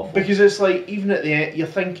god awful. Because it's like, even at the end, you're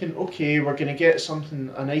thinking, okay, we're going to get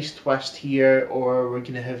something, a nice twist here, or we're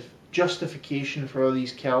going to have justification for all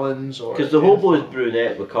these killings, or... Because the hobo is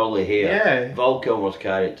brunette with curly hair. Yeah. Val Kilmer's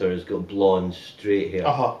character has got blonde, straight hair.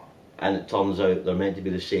 Uh-huh. And it turns out they're meant to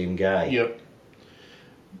be the same guy. Yep.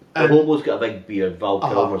 The And- hobo's got a big beard, Val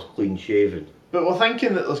Uh-huh. Kilmer's clean shaven. But we're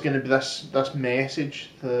thinking that there's going to be this message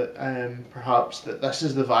that perhaps that this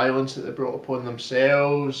is the violence that they brought upon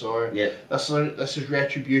themselves, or Yeah. this is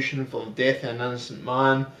retribution for the death of an innocent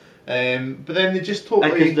man. But then they just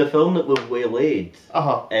totally... Because the film that we've waylaid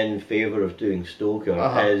Uh-huh. in favour of doing Stoker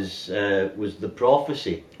Uh-huh. was The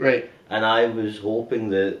Prophecy. Right. And I was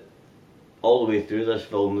hoping that all the way through this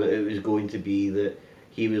film that it was going to be that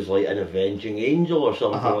he was like an avenging angel or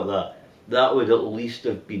something Uh-huh. like that. That would at least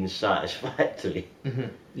have been satisfactory. Mm-hmm.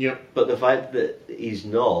 Yep. But the fact that he's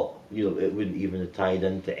not, it wouldn't even have tied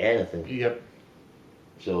into anything. Yep.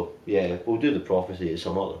 So, yeah, we'll do The Prophecy at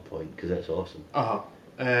some other point, because that's awesome. Uh-huh.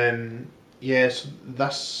 Yes,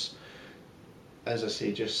 this... as I say,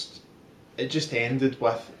 it just ended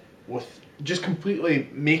with just completely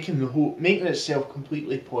making itself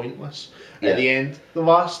completely pointless at the end. The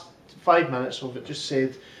last 5 minutes of it just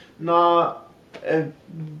said, nah, it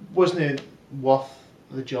wasn't worth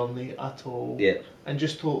the journey at all. Yeah. And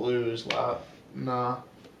just totally was like, nah,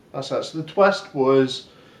 that's it. So the twist was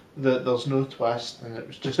that there's no twist, and it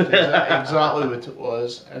was just exactly what it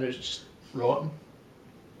was, and it was just rotten.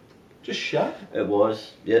 Just shit. It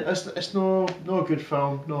was, yeah. It's no good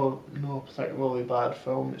film, no particularly bad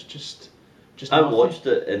film. It's just I nothing. watched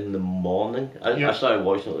it in the morning. I Yeah. started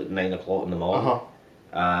watching it at 9 o'clock in the morning. Uh-huh.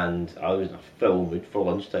 And I was in a full mood for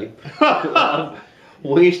lunchtime. I've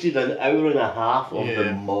wasted an hour and a half of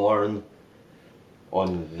the morn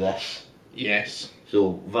on this. Yes.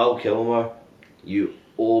 So Val Kilmer, you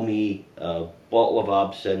owe me a bottle of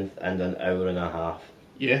absinthe and an hour and a half.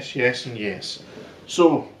 Yes, and yes.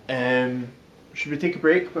 So, should we take a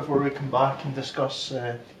break before we come back and discuss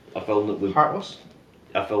A film that Heartless?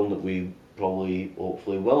 we probably,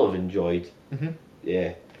 hopefully, will have enjoyed. Mhm.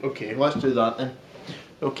 Yeah. Okay, let's do that then.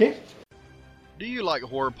 Okay. Do you like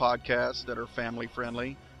horror podcasts that are family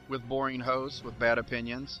friendly, with boring hosts with bad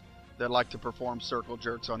opinions, that like to perform circle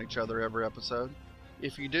jerks on each other every episode?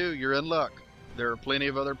 If you do, you're in luck. There are plenty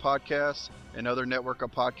of other podcasts and other network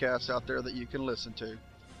of podcasts out there that you can listen to.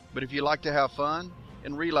 But if you like to have fun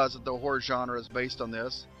and realize that the horror genre is based on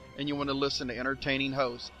this, and you want to listen to entertaining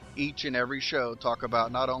hosts each and every show talk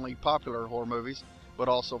about not only popular horror movies, but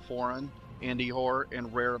also foreign, indie horror,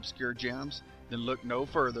 and rare obscure gems, then look no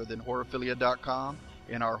further than Horrorphilia.com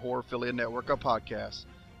and our Horrorphilia network of podcasts.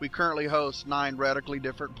 We currently host 9 radically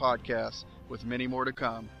different podcasts, with many more to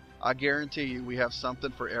come. I guarantee you we have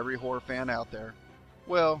something for every horror fan out there.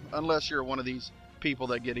 Well, unless you're one of these people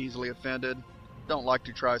that get easily offended, don't like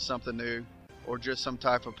to try something new, or just some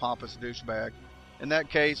type of pompous douchebag. In that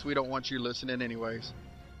case, we don't want you listening anyways.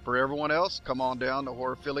 For everyone else, come on down to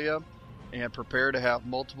Horrorphilia and prepare to have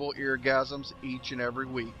multiple eargasms each and every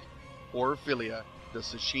week. Horrorphilia, the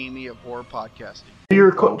sashimi of horror podcasting.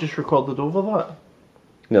 You just recorded over that?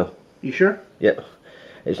 No. You sure? Yeah.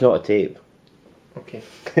 It's not a tape. Okay.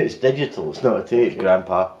 It's digital, it's not a tape,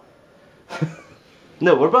 Grandpa.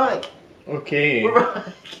 No, we're back. Okay.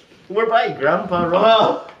 We're back, Grandpa,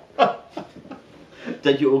 right?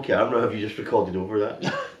 Digital camera, have you just recorded over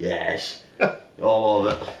that? Yes. All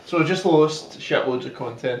of it. So just lost shitloads of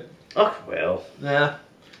content. Oh, well. Nah.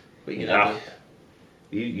 But you Nah. know.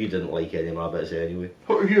 You didn't like any of my bits anyway.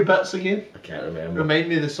 What were your bits again? I can't remember. Remind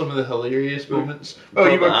me of some of the hilarious moments. Talk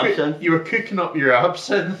Oh, about absinthe. you were cooking up your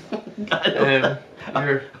absinthe.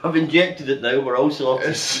 I've injected it now, we're all sorted.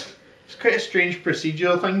 It's quite a strange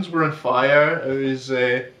procedure. Things were on fire. It was.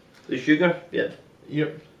 The sugar? Yep.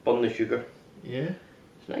 Yep. Burn the sugar. Yeah.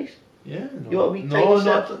 It's nice. Yeah. You want a wee no, tiny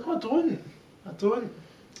no, sip? I don't. I don't.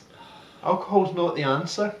 Alcohol's not the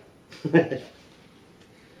answer.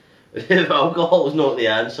 If alcohol is not the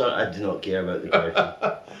answer, I do not care about the person.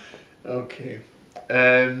 Okay.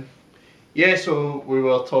 Yeah, so we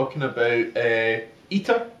were talking about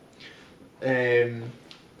Eater.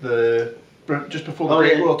 Just before the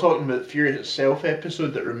break, yeah. we were talking about the Fear Itself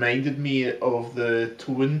episode that reminded me of the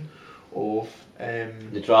tone of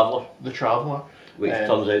The Traveller, The Traveller. which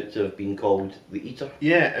turns out to have been called The Eater.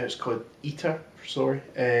 Yeah, it's called Eater, sorry.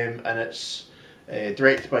 And it's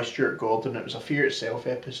directed by Stuart Gordon. It was a Fear Itself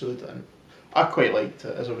episode, and I quite liked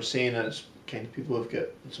it. As I was saying, it's kind of people have got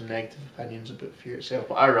some negative opinions about Fear Itself,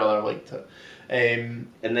 but I rather liked it. And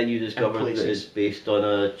then you discovered that places. it's based on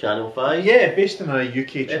a Channel 5? Yeah, based on a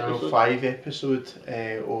UK Channel Episode. 5 episode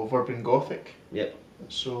of Urban Gothic. Yep.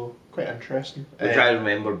 So, quite interesting. Which I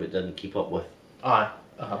remember but didn't keep up with. Aye.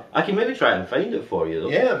 Uh-huh. I can maybe try and find it for you though.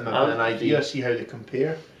 Yeah, maybe I'll an idea, see how they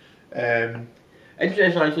compare.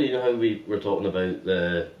 Interesting actually, you know how we were talking about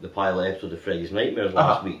the pilot episode of Freddy's Nightmares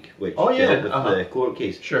last week, which Oh, yeah, dealt with the court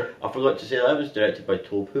case. Sure. I forgot to say that was directed by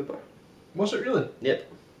Tobe Hooper. Was it really? Yep.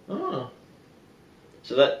 Oh.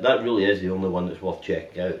 So that really is the only one that's worth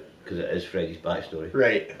checking out, because it is Freddy's backstory.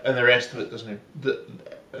 Right, and the rest of it doesn't.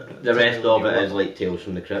 The rest of it is like Tales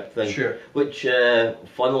from the Crypt thing. Sure. Which,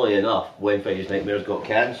 funnily enough, when Freddy's Nightmares got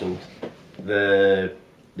cancelled, the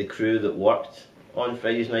crew that worked on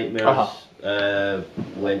Freddy's Nightmares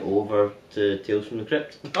went over to Tales from the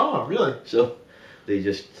Crypt. Oh, really? So they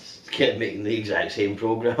just kept making the exact same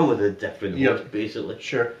program with a different host, basically.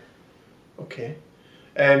 Sure. Okay.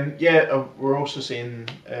 We're also saying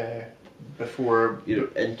before. Your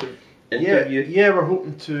interview. Yeah, we're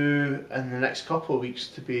hoping to in the next couple of weeks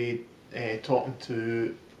to be talking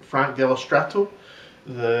to Frank Delastrato,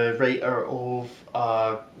 the writer of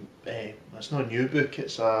it's not a new book.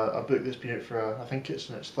 It's a book that's been out for I think it's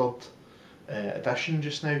in its edition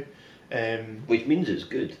just now. Which means it's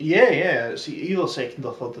good. Yeah, it's either second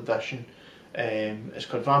or third edition. It's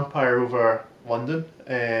called Vampire Over London,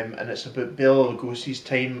 and it's about Bela Lugosi's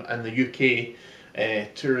time in the UK,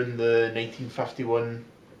 touring the 1951.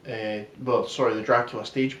 The Dracula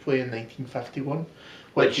stage play in 1951,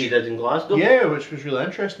 Which he did in Glasgow? Yeah, which was really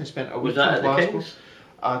interesting. He spent a Was week that in at the Glasgow. King's?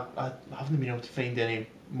 I haven't been able to find any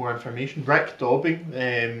more information. Rick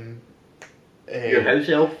Dobbing, Your house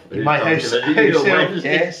elf? my house elf,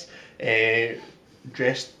 Wednesday? yes,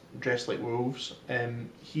 dressed like wolves.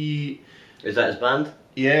 He, Is that his band?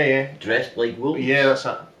 yeah, Dressed Like Wolves? yeah, that's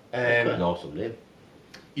it. That's quite an awesome name.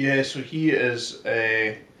 Yeah, so he is.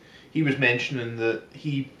 He was mentioning that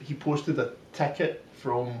he posted a ticket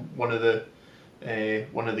from one of the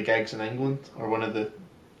gigs in England, or one of the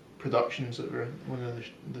productions that were one of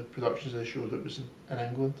the productions of the show that was in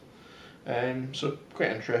England. So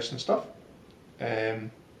quite interesting stuff. So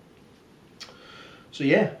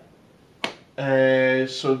yeah.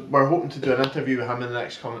 So we're hoping to do an interview with him in the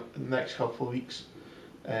next couple of weeks,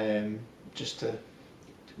 just to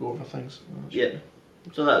go over things. Yeah.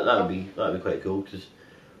 So that'd be quite cool, because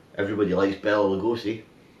everybody likes Bela Lugosi.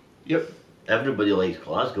 Yep. Everybody likes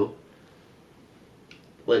Glasgow.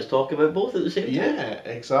 Let's talk about both at the same time. Yeah,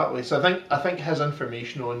 exactly. So I think his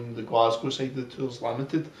information on the Glasgow side of the tour is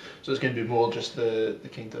limited, so it's going to be more just the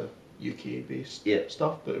kind of UK based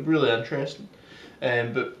stuff, but really interesting.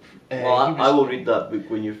 I will read that book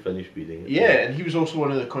when you've finished reading it. Yeah, and he was also one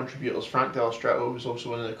of the contributors. Frank Delastrato was also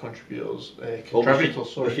one of the contributors. We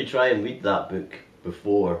should try and read that book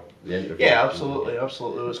before the interview. Yeah, absolutely.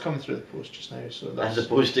 It's coming through the post just now. So that's... As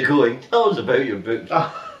opposed to going, tell us about your book.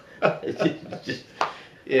 It's just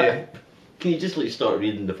yeah. Can you just start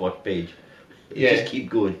reading the first page? Yeah. Just keep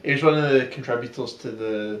going. He was one of the contributors to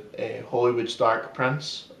the Hollywood's Dark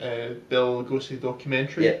Prince, Bela Lugosi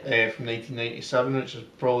documentary from 1997, which is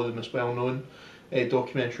probably the most well-known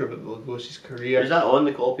documentary about Lugosi's career. Is that on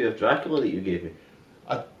the copy of Dracula that you gave me?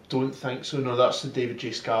 I don't think so. No, that's the David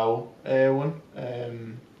J. Scal one.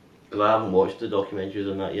 Because I haven't watched the documentaries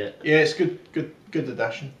on that yet. Yeah, it's good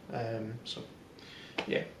addition. So,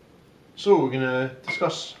 yeah. So we're gonna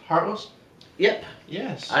discuss Heartless. Yep.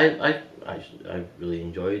 Yes. I really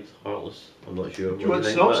enjoyed Heartless. I'm not sure. Do you want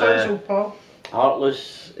to synopsize, old pal?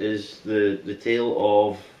 Heartless is the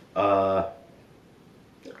tale of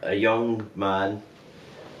a young man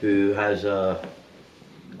who has a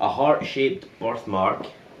heart-shaped birthmark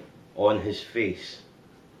on his face.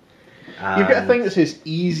 You've got a thing that says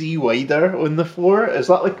 "Easy Wider" on the floor. Is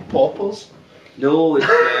that like poppers? No,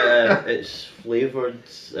 it's flavoured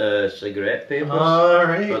cigarette papers.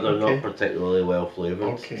 Right. But they're not particularly well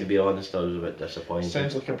flavoured. Okay. To be honest, I was a bit disappointed.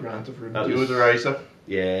 Sounds like a brand of room That was- deodorizer.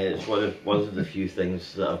 Yeah, it's one of the few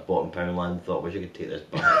things that I've bought in Poundland and thought, wish I could take this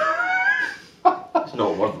back. It's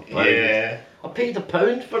not worth a pound. Yeah. I paid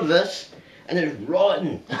 £1 for this, and it's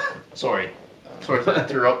rotten. Sorry to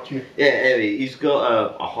interrupt you. Yeah, anyway, he's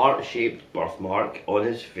got a heart-shaped birthmark on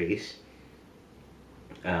his face,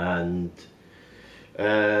 and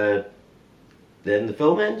then the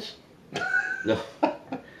film ends. No,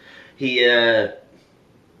 he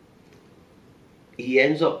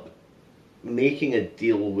ends up making a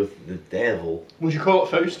deal with the devil. Would you call it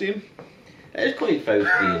Faustian? It's quite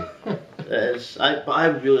Faustian. But I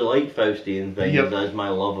really like Faustian things, as my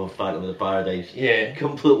love of Phantom of the Paradise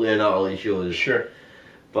completely and utterly shows. Sure.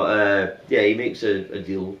 But he makes a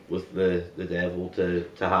deal with the devil to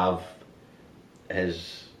have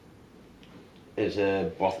his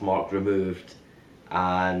birthmark removed,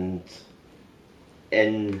 and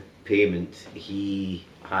in payment he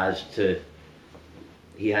has to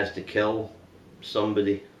kill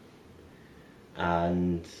somebody,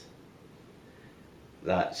 and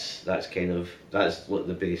that's like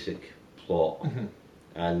the basic plot. Mm-hmm.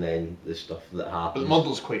 And then the stuff that But happens. the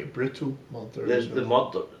murder's quite brutal. The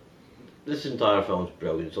murder. This entire film's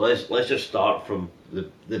brilliant. So let's just start from the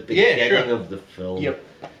beginning of the film. Yep.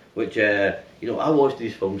 Which I watched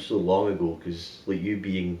these films so long ago because you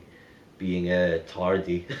being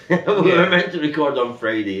tardy. We were meant to record on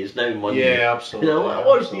Friday. It's now Monday. Yeah, absolutely. I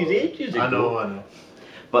watched these ages ago. I know.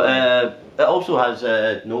 But it also has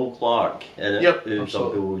Noel Clarke in it, who some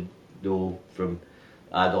absolutely. people would know from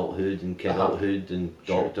Adulthood and Kidulthood and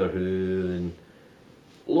Doctor Who and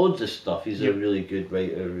loads of stuff. He's a really good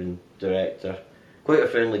writer and director. Quite a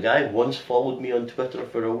friendly guy. Once followed me on Twitter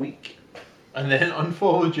for a week. And then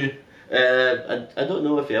unfollowed you. I don't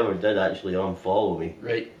know if he ever did actually unfollow me.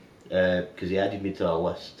 Right. Because he added me to a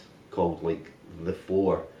list called The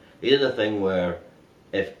Four. He did a thing where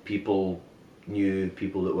if people knew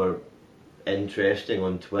people that were interesting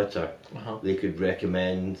on Twitter, Uh-huh. they could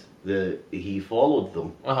recommend he followed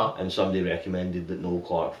them, Uh-huh. and somebody recommended that Noel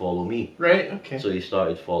Clarke follow me. Right, okay. So he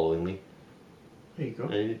started following me. There you go.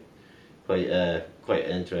 And quite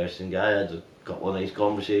an interesting guy. I had a couple of nice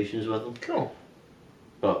conversations with him. Cool.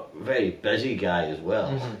 But very busy guy as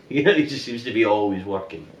well. Mhm. You know, he just seems to be always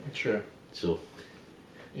working. Sure. So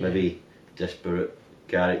Yeah. maybe disparate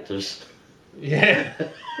characters. Yeah.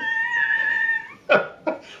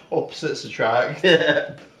 Opposites attract.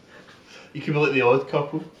 Yeah. You could be like the odd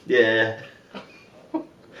couple.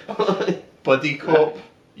 Buddy cop.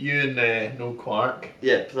 You and Noel Clarke.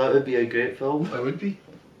 Yep, that would be a great film. That would be.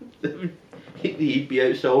 He'd be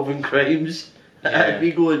out solving crimes. Yeah. I'd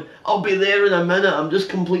be going, I'll be there in a minute, I'm just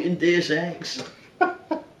completing Deus Ex.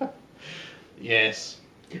 Yes.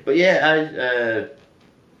 But yeah,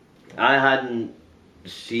 I hadn't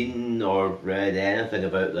seen or read anything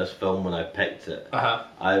about this film when I picked it. Uh-huh.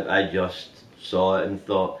 I just saw it and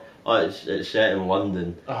thought, oh, it's set in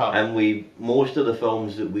London. Uh-huh. And most of the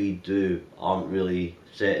films that we do aren't really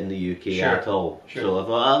set in the UK Sure. at all. Sure. So I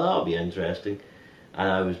thought, oh, that'll be interesting. And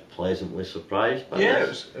I was pleasantly surprised by Yeah,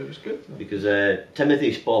 this. it was good. Because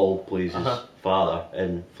Timothy Spall plays his Uh-huh. father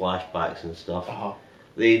in flashbacks and stuff. Uh-huh.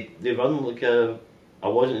 They run like I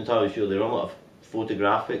wasn't entirely sure, they run like a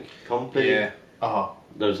photographic company. Yeah. Uh-huh.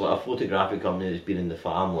 There's like a photographic company that's been in the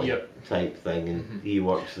family Yep. type thing, and Mhm. he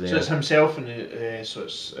works there. So it's himself and so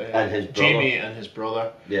it's And his brother. Jamie and his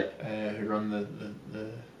brother Yep. who run the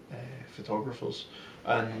photographers,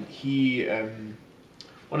 and he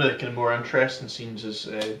one of the kind of more interesting scenes is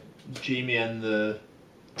Jamie in the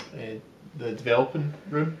developing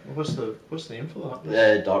room. What's the name for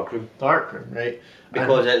that? Dark room. Dark room, right?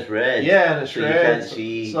 Because And- it's red. yeah, and it's so red. You can't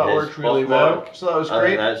see so that his worked really birthmark. well. So that was I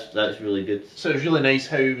great. think that's really good. So it was really nice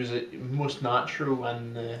how it was most natural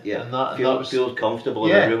and Yeah, and that feels was comfortable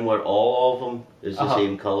Yeah. in a room where all of them is the Uh-huh.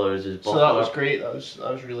 same colour as his so that was birthmark. great. That was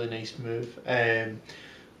a really nice move.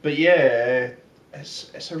 But yeah,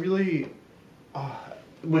 it's a really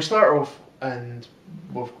we start off and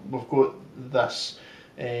we've got this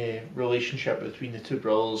relationship between the two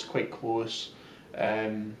brothers quite close.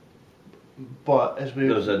 But as we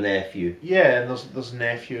There's a nephew. yeah, and there's a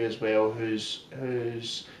nephew as well who's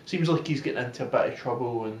seems like he's getting into a bit of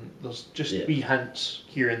trouble, and there's just Yeah. wee hints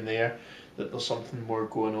here and there that there's something more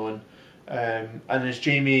going on. And as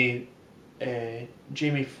Jamie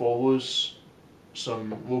follows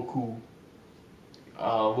some local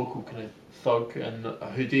kind of thug in a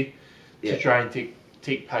hoodie Yeah. to try and take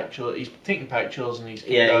pictures. He's taking pictures and he's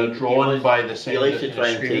Yeah, kind of drawn was- by the He sound likes of to kind try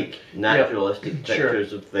of and screaming. take naturalistic Sure.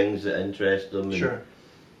 pictures of things that interest him, and Sure.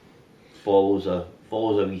 follows a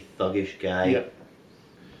wee thuggish guy. Yep.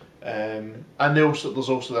 And there's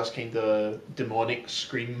also this kind of demonic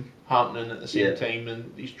scream happening at the same Yeah. time,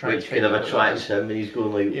 and he's trying Which to kind find of out what attracts that is. him, and he's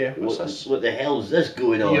going like, Yeah, what's this? What the hell's this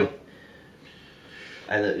going on?" Yep.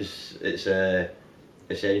 And it's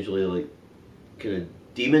essentially like kind of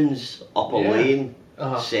demons up a Yeah. lane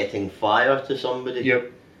Uh-huh. setting fire to somebody,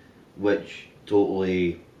 Yep. which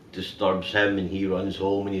totally disturbs him, and he runs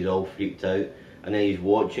home and he's all freaked out. And then he's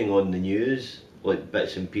watching on the news like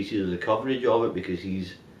bits and pieces of the coverage of it because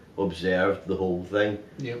he's observed the whole thing.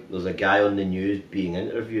 Yep. There's a guy on the news being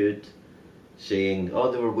interviewed saying,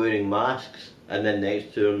 oh, they were wearing masks, and then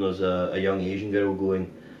next to him there's a young Asian girl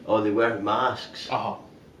going, oh, they weren't masks. Uh-huh.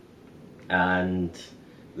 And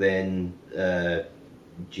then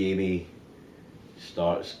Jamie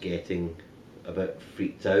starts getting a bit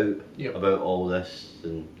freaked out Yep. about all this,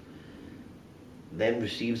 and then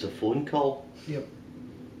receives a phone call Yep.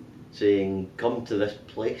 saying, come to this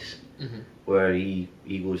place, Mm-hmm. where he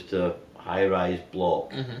goes to a high-rise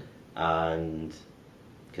block Mm-hmm. and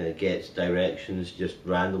kind of gets directions just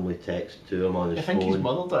randomly text to him on his I think phone. his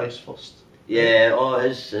mother dies first. Yeah, oh,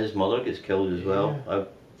 his mother gets killed as well. I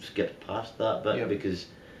skipped past that bit Yeah. because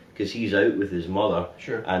he's out with his mother,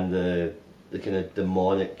 Sure. and the kind of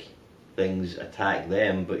demonic things attack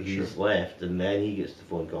them, but he's left, and then he gets the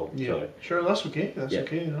phone call. Yeah. Sorry. Sure, that's okay. That's Yeah.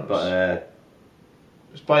 okay. That was, But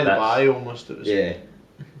it's by the that's- by almost. It was. yeah,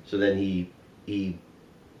 so then he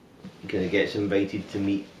kind of gets invited to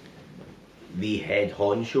meet the head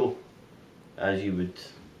honcho, as you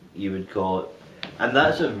would call it, and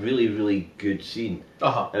that's a really, really good scene.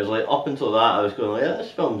 Uh-huh. I was like, up until that, I was going like, yeah,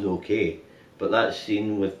 this film's okay, but that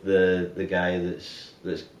scene with the guy that's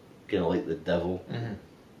kind of like the devil, Mm-hmm.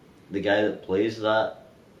 the guy that plays that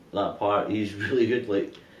part, he's really good.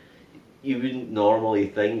 Like, you wouldn't normally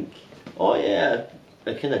think, oh yeah,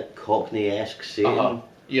 a kind of Cockney-esque saying. Uh-huh.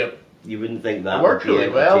 Yep. You wouldn't think that It worked would be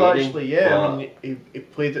really well, entertaining, actually. Yeah, I but mean, he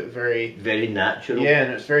played it very. very natural. Yeah,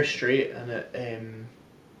 and it's very straight, and it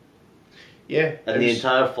Yeah. And the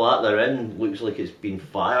entire flat they're in looks like it's been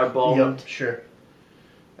firebombed. Yep, sure.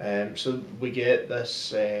 So we get this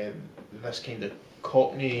this kind of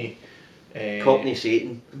Cockney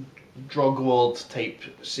Satan. drug lord type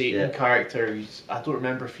Satan Yeah. character. I don't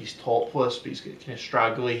remember if he's topless, but he's got kind of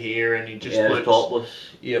straggly hair and he just He's looks topless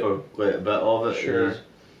Yep. for quite a bit of it. Sure.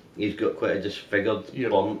 He's got quite a disfigured,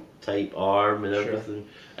 Yep. burnt type arm and Sure. everything.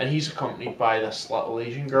 and he's accompanied by this little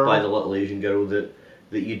Asian girl. By the little Asian girl that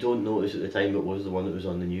you don't notice at the time it was the one that was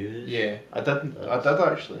on the news. Yeah, I did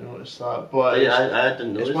actually notice that, but I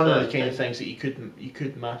didn't notice it's one that of at the kind time. of things that you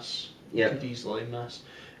could miss. Yep. You could easily miss.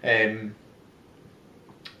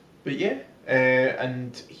 But yeah,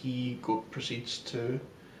 and he proceeds to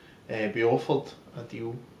be offered a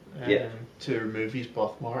deal Yep. to remove his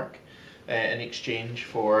birthmark in exchange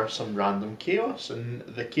for some random chaos, and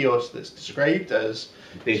the chaos that's described as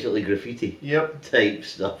Basically graffiti yep, type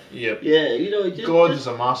stuff. yep. Yeah, you know, just God just, is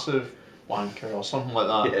a massive wanker or something like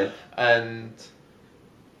that. yeah. And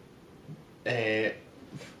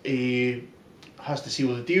he has to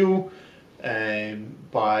seal the deal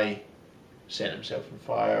by setting himself on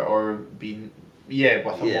fire or being with a Yeah.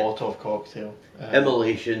 Molotov cocktail.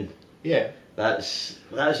 Immolation. Yeah, That's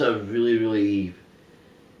a really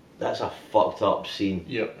that's a fucked up scene.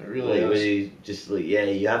 yep, it really Like when is. he just like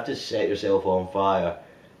you have to set yourself on fire,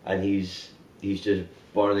 and he's just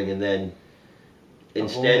burning, and then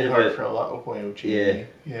instead I've of only heard it for a little while, Jamie.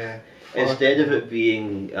 Yeah. instead of it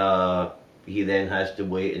being he then has to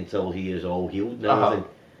wait until he is all healed and Uh-huh.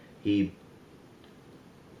 everything.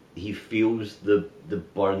 He feels the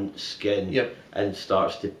burnt skin Yep. and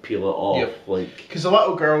starts to peel it off. Yep. Like Because the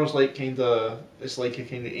little girl's like it's like a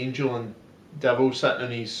kind of angel and devil sitting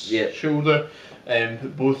on his Yep. shoulder,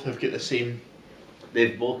 but both have got the same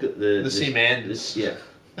they've both got the same ends. Yeah.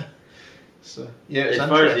 So yeah, it's As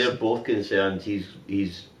far as interesting. they're both concerned,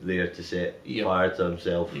 he's there to set Yep. fire to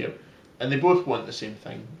himself. Yep. And they both want the same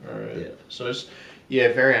thing. Yeah. So it's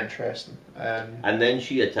very interesting. And then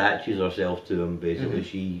she attaches herself to him. Basically,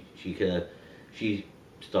 Mhm. she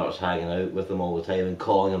starts hanging out with him all the time and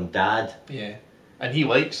calling him dad. Yeah. And he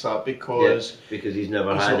likes that because Because he's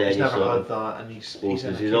never he's, had he's any never sort had of that, and he's closeness. in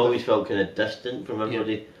a He's kind of- always felt kind of distant from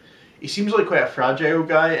everybody. he seems like quite a fragile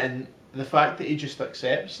guy, and the fact that he just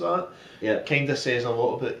accepts that Yeah. kind of says a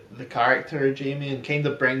lot about the character of Jamie, and kind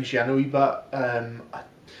of brings you in a wee bit.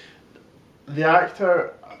 The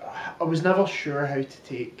actor, I was never sure how to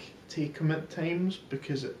take him at times,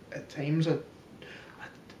 because at times I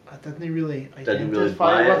didn't really Didn't really identify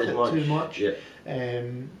buy it with as it much. too much. Yeah.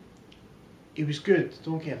 He was good,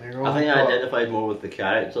 don't get me wrong. I think I but- identified more with the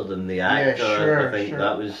character than the actor. sure, I think sure.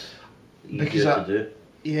 that was Because easier I- to do.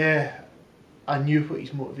 Yeah, I knew what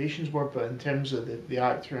his motivations were, but in terms of the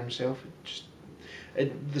actor himself,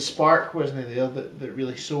 the spark wasn't there that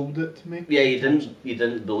really sold it to me. Yeah, you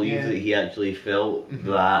didn't believe Yeah. that he actually felt Mhm.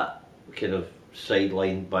 that kind of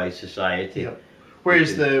sidelined by society. Yep.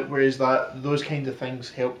 Whereas those kind of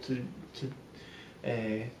things help to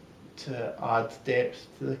add depth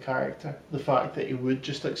to the character. The fact that he would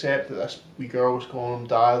just accept that this wee girl was calling him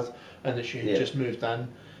dad and that she had Yeah. just moved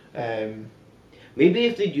in. Maybe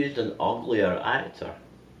if they'd used an uglier actor,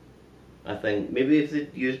 I think maybe if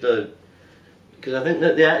they'd used because I think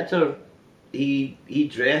that the actor he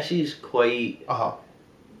dresses quite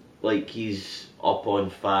like he's up on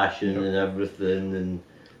fashion Yep. and everything, and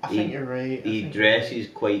I think you're right. he dresses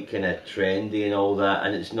quite kind of trendy and all that,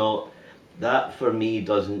 and it's not that for me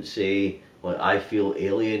doesn't say like I feel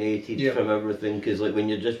alienated Yeah. from everything, because like when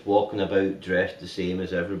you're just walking about dressed the same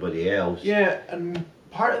as everybody else. Yeah, and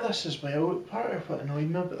part of this as well, part of what annoyed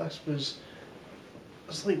me about this was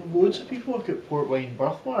it's like loads of people have got port wine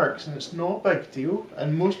birthmarks and it's not a big deal,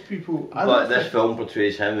 and most people But this film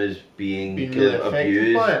portrays him as being being kind really of affected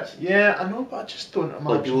abused. by it. Yeah, I know, but I just don't Like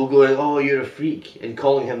imagine. people going, "Oh, you're a freak," and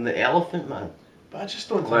calling him the Elephant Man, But I just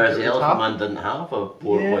don't whereas think the it would Elephant happen. Man didn't have a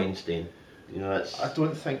port Yeah. wine stain. You know, that's I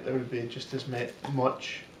don't think there would be just as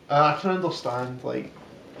much. I can understand, like,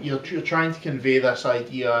 you're trying to convey this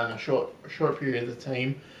idea in a short period of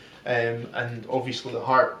time, and obviously the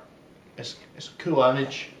heart is a cool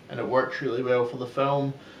image and it works really well for the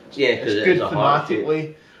film. yeah, because It's it is good a heart shape.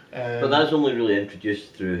 thematically. But that's only really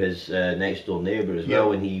introduced through his next door neighbour as Yeah. well,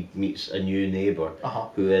 when he meets a new neighbour Uh-huh.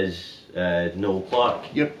 who is Noel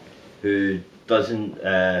Clark, Yep. who doesn't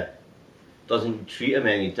treat him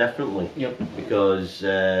any differently, Yep. because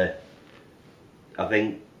I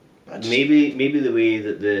think I just- maybe the way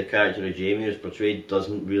that the character of Jamie is portrayed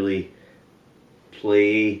doesn't really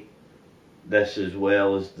play this as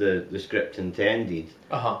well as the script intended.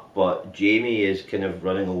 Uh-huh. But Jamie is kind of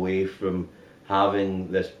running away from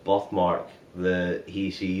having this birthmark that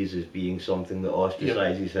he sees as being something that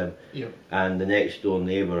ostracises him. Yep. And the next door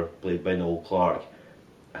neighbour, played by Noel Clarke,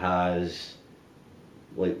 has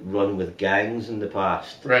like run with gangs in the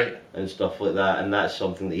past Right. and stuff like that, and that's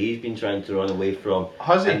something that he's been trying to run away from.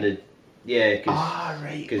 Has he? And yeah,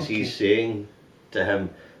 Right. because okay. he's saying to him,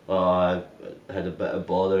 "Oh, I had a bit of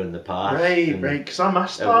bother in the past." Right, and right. Because I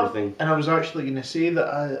missed that, everything. and I was actually going to say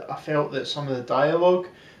that I felt that some of the dialogue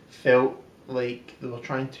felt like they were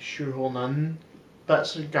trying to shoehorn in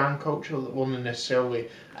bits of gang culture that weren't necessarily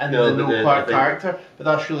in No, the but Noel I Clarke think character. But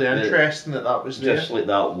that's really interesting that was there. Just like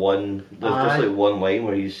that one, there's Aye. just like one line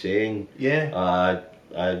where he's saying, Yeah.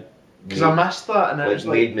 I Because I missed that, and it was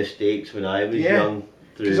made like, mistakes when I was Yeah. young.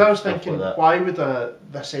 because I was stuff thinking, like that. why would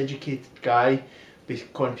this educated guy be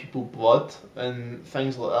calling people blood and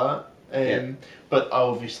things like that? Yeah. But I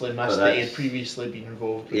obviously missed But that he had that's- previously been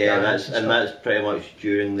involved with Yeah, gangs that's stuff. pretty much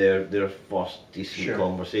during their first decent Sure.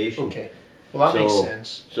 conversation. Okay. Well, that makes So-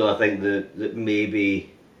 sense. So I think that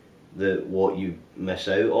maybe what you miss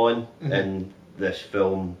out on Mhm. in this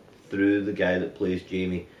film through the guy that plays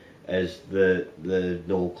Jamie is the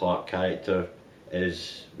Noel Clarke character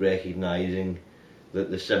is recognising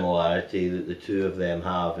that the similarity that the two of them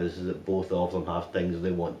have is that both of them have things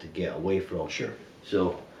they want to get away from. Sure.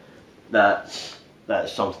 So that's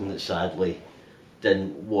something that sadly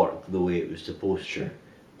didn't work the way it was supposed Sure. to.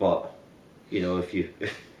 But you know, if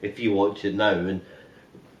you watch it now and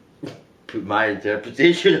put my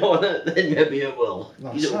interpretation on it, then maybe it will.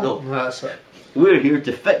 That's You don't know. That's it. We're here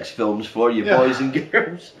to fix films for you, Yeah. boys and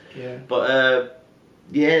girls. Yeah. But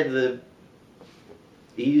yeah,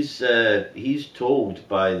 he's told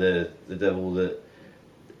by the devil that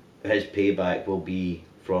his payback will be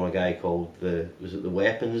from a guy called the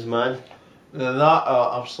Weapons Man. Now that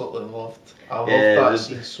I absolutely loved. I loved Yeah, that the-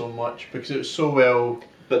 scene so much because it was so well.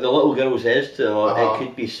 But the little girl says to him, Uh-huh. it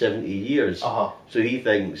could be 70 years. Uh-huh. So he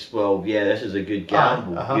thinks, well, yeah, this is a good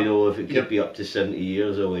gamble. Uh-huh. You know, if it could Yep. be up to 70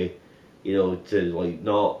 years away, you know, to like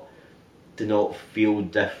not feel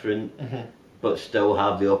different, Mhm. but still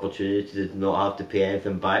have the opportunity to not have to pay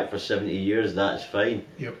anything back for 70 years, that's fine.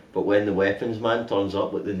 Yep. But when the Weapons Man turns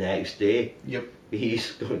up like the next day, Yep.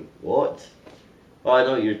 he's going, what? Oh, I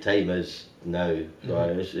know your time is now, so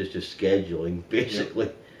Mhm. it's just scheduling, basically.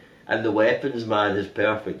 And the Weapons Man is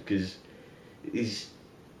perfect because it's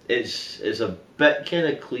a bit kind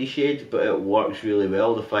of cliched, but it works really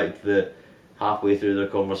well. The fact that halfway through their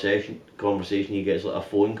conversation he gets like a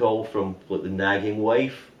phone call from like the nagging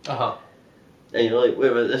wife, Uh huh. and you're like,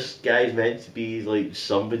 wait a minute, this guy's meant to be like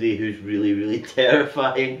somebody who's really, really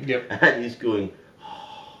terrifying, Yep. and he's going,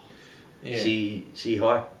 Yeah. see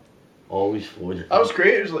her, always phone. That was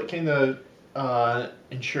great. It was like kind of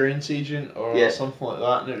insurance agent or Yeah. something like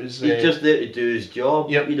that, and it was. He's just there to do his job.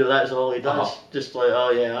 Yep. You know, that's all he does. Uh-huh. Just like,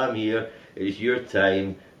 oh yeah, I'm here. It's your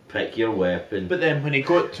time. Pick your weapon. But then when he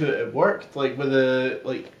got to it, it worked. Like with the the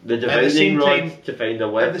at the dividing same rod time- to find a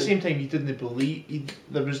at weapon. the same time, you didn't believe.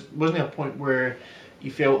 There wasn't a point where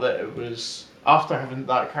you felt that it was after having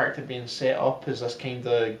that character being set up as this kind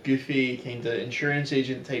of goofy, kind of insurance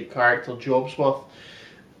agent type character, Jobsworth.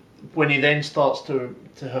 When he then starts to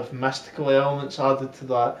have mystical elements added to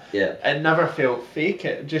that, Yeah. it never felt fake.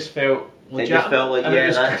 It just felt It legit. just felt like, And it yeah,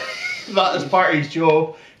 was- that is part of his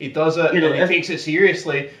job. He does it, You know, and he if- takes it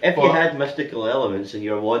seriously. If but you had mystical elements and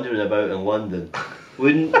you're wandering about in London,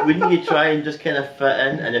 wouldn't you try and just kind of fit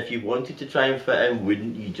in? And if you wanted to try and fit in,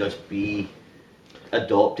 wouldn't you just be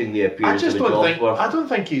adopting the I appearance just of a don't think. Jobsworth? I don't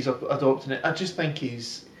think he's adopting it. I just think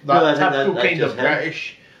he's No, that I think typical that's kind of just him.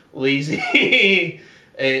 British, lazy.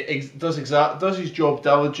 Does his job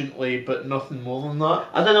diligently, but nothing more than that.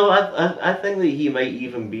 I don't know. I think that he might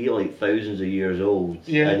even be like thousands of years old.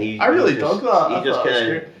 Yeah, and he, I really he dug just, that. He I just thought that was kind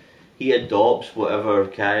great. of he adopts whatever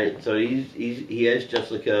character. He is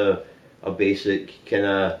just like a basic kind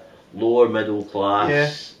of lower middle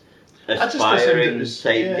class, just assumed it aspiring was-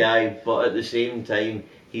 type yeah. guy. But at the same time,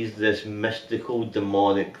 he's this mystical,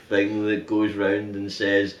 demonic thing that goes round and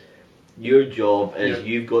says, your job is Yeah.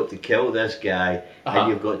 you've got to kill this guy Uh-huh. and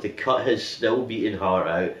you've got to cut his still beating heart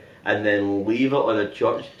out and then leave it on a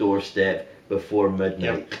church doorstep before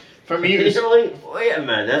midnight. For me, it was, You're like, wait a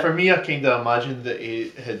minute. for me, I kind of imagined that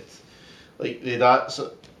he had, like, the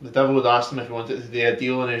devil had asked him if he wanted to do a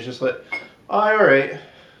deal, and he was just like, "Aye, all right,"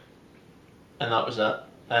 and that was it.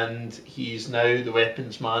 And he's now the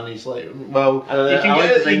weapons man. He's like, well, I you can like get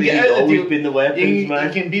to out, you think can that get he's out of the always deal. been the weapons man.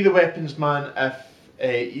 You can be the weapons man if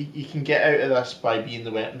you can get out of this by being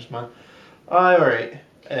the weapons man. Aye, all right.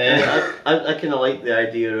 I kind of like the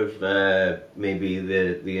idea of maybe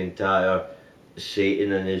the entire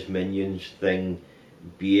Satan and his minions thing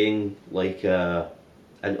being like a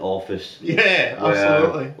an office. Yeah, where,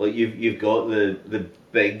 absolutely. Like you've got the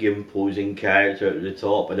big imposing character at the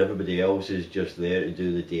top, and everybody else is just there to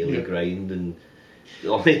do the daily Yeah. grind and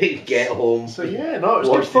get home. So yeah, no, it's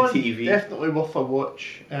good watch the fun. TV. Definitely worth a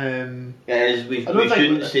watch. As we I don't think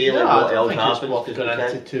shouldn't say like what else it's happens worth because going we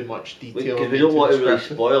into can't. too much detail. Because and we don't too want to really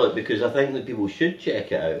descriptive. spoil it, because I think that people should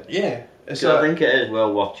check it out. Yeah, it's So I think it is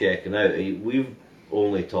well worth checking out. We've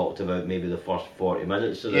only talked about maybe the first 40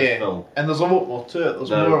 minutes of this film. and there's a lot more to it. There's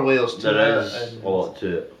There- more layers to There it. is and, a lot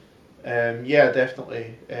to it. Yeah,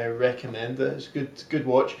 definitely recommend it. It's a good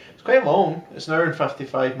watch. It's quite long. It's an hour and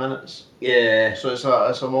 55 minutes, Yeah, so it's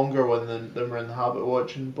a longer one than we're in the habit of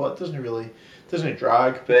watching. But it doesn't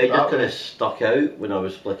drag. but it that just kind way. of stuck out when I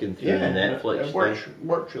was flicking through the Netflix it thing.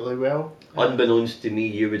 worked really well. Unbeknownst to me,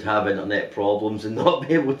 you would have internet problems and not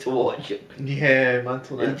be able to watch it. Yeah, my internet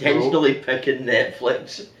broke. Intentionally picking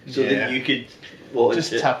Netflix so Yeah. that you could watch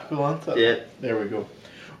Just it. typical, isn't it? Yeah. There we go.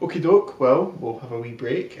 Okie doke. Well, we'll have a wee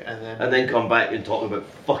break and then come back and talk about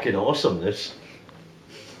fucking awesomeness.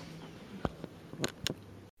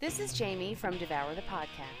 This is Jamie from Devour the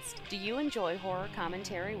Podcast. Do you enjoy horror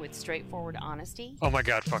commentary with straightforward honesty? Oh my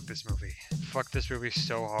god, fuck this movie. Fuck this movie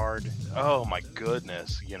so hard. Oh my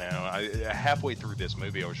goodness, halfway through this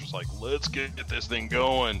movie I was just like, let's get this thing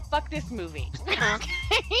going. Fuck this movie.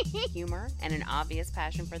 Humor and an obvious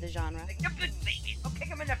passion for the genre.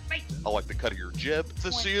 I like the cut of your jib. It's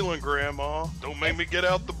the ceiling, Grandma. Don't make me get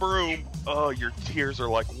out the broom. Oh, your tears are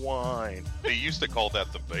like wine. They used to call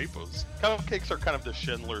that the vapors. Cupcakes are kind of the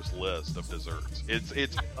Schindler's List of desserts. It's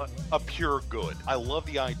a pure good. I love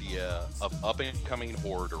the idea of up-and-coming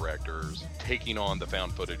horror directors taking on the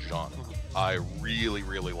found footage genre. I really,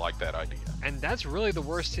 really like that idea. And that's really the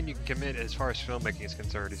worst sin you can commit as far as filmmaking is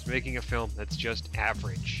concerned, is making a film that's just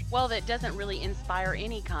average. Well, that doesn't really inspire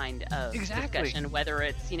any kind of discussion, whether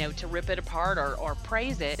it's, to rip it apart or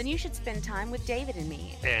praise it. Then you should spend time with David and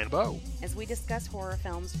me And Bo. as we discuss horror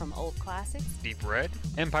films from old classics Deep Red,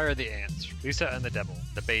 Empire of the Ants, Lisa and the Devil,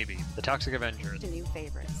 The Baby, The Toxic Avenger, to new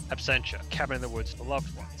favorites. Absentia, Cabin in the Woods, The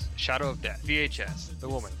Loved Ones, Shadow of Death, VHS, The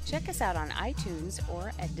Woman. Check us out on iTunes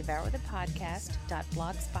or at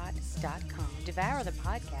devourthepodcast.blogspot.com. Devour the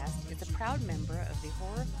Podcast is a proud member of the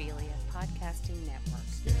Horrorphilia Podcasting Network.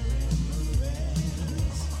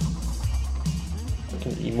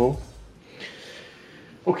 Fucking emo. So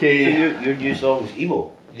Okay. your new song's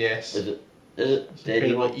emo. Yes. Is it dead Kind of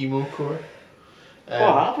emo? like emo core. What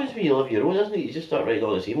happens when you live your own, isn't it? You just start writing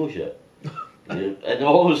all this emo shit. And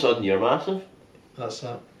all of a sudden you're massive. That's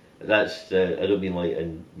that. That's, I don't mean like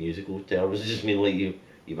in musical terms, I just mean like you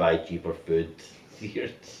buy cheaper food.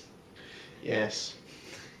 Yes.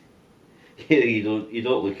 you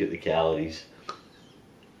don't look at the calories.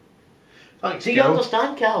 Thanks, So you Gil.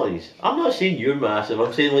 understand calories. I'm not saying you're massive,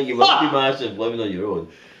 I'm saying like you must be massive living on your own.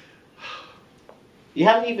 You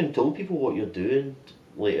haven't even told people what you're doing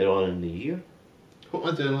later on in the year. What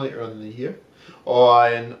am I doing later on in the year? Oh,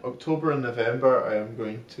 in October and November I am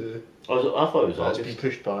going to... I thought it was It's been August.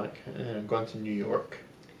 pushed back. I'm going to New York.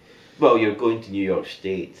 Well, you're going to New York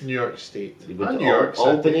State. New York State. You're going And to New York City.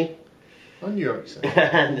 Albany. And New York City.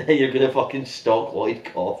 And then you're going to fucking stalk Lloyd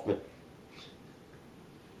Kaufman.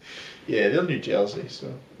 Yeah, they're New Jersey,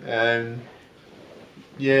 so...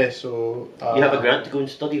 yeah, so... You have a grant to go and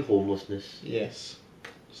study homelessness. Yes.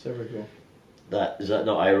 So there we go. Is that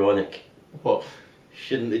not ironic? What?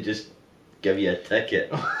 Shouldn't they just give you a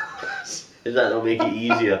ticket? Does that not make it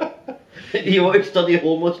easier? Do you want to study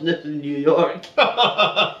homelessness in New York?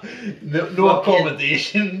 no Fucking-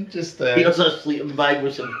 accommodation, just... Here's a sleeping bag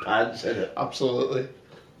with some pants in it. Absolutely.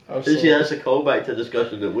 See, that's a callback to a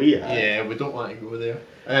discussion that we had. Yeah, we don't want to go there.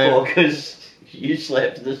 Well, because you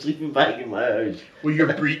slept in a sleeping bag in my house with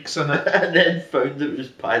your breeks in it. and then found there was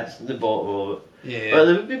pants in the bottom of it. Yeah. Well,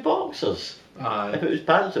 there would be boxers. If Aye. it was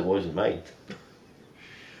pants, it wasn't mine.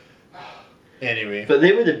 Anyway. But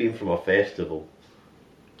they would have been from a festival.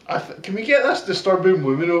 Can we get this disturbing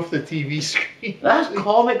woman off the TV screen? That's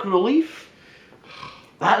comic relief.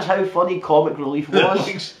 That's how funny comic relief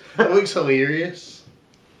was. It looks hilarious.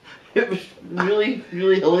 It was really,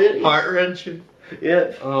 really hilarious. Heart-wrenching.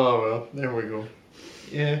 Yeah. Oh, well, there we go.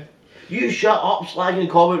 Yeah. You shut up slagging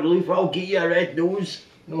comic relief or I'll get you a red nose.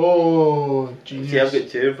 Oh, genius. See, I've got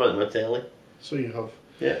two in front of my telly. So you have.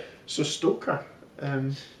 Yeah. So Stoker.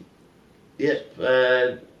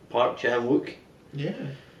 Yeah. Park Chan-wook. Yeah.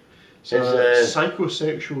 It's It's a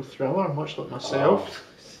psychosexual thriller, much like myself.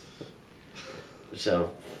 It's a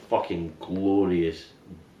fucking glorious,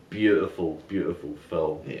 beautiful, beautiful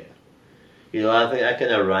film. Yeah. You know, I think I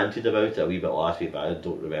kind of ranted about it a wee bit last week, but I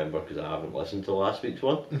don't remember because I haven't listened to last week's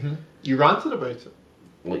one. Mm-hmm. You ranted about it.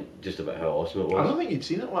 like just about how awesome it I was. don't think you'd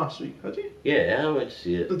seen it last week, had you? Yeah, I went to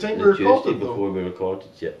see it The time the we recorded, Tuesday though. before we recorded.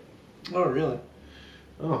 Yeah. Oh, really?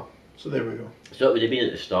 Oh, so there we go. So it would have been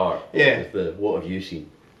at the start. Yeah. With the what have you seen?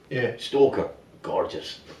 Yeah. Stoker,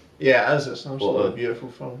 gorgeous. Yeah, it is. It's an What absolutely a-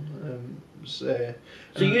 beautiful film. So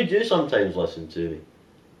you do sometimes listen to me,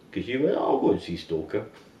 because you went, I'll go and see Stoker.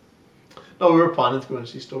 No, we were planning to go and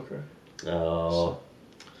see Stoker. Oh.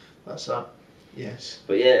 That's that. Yes.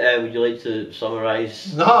 But yeah, would you like to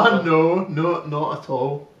summarise? No, not at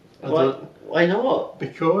all. I Why, don't, why not?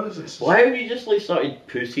 because it's. Why have you just like started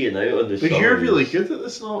pussying out on the Because you're summaries? really good at the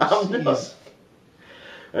synopses. I'm not.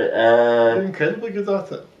 You're Right, incredibly good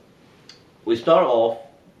at it. we start off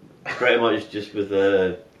pretty much just with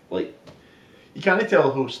like You can't tell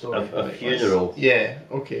the whole story. A Right, let's- funeral. Yeah.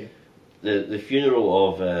 Okay. the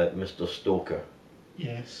funeral of Mr. Stoker,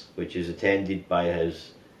 Yes. which is attended by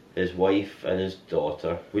his wife and his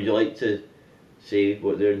daughter. Would you like to say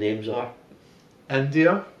what their names are?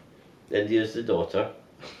 India. India's the daughter,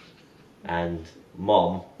 and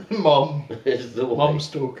Mom Mum. is the wife. Mum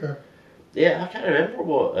Stoker. Yeah, I can't remember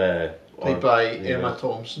what. Played or- by yeah. Emma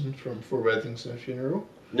Thompson from Four Weddings and a Funeral.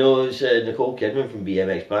 No, it's Nicole Kidman from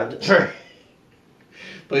BMX Bandits.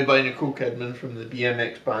 Played by Nicole Kidman from the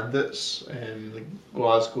BMX Bandits, the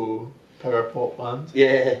Glasgow power pop band.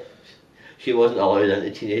 Yeah, she wasn't allowed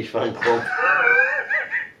into Teenage Fan Club.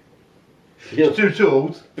 You know, Too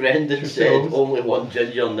old. Brendan Too said old. only one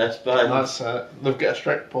ginger in this band. That's it. They've got a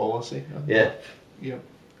strict policy. Yeah, Yeah.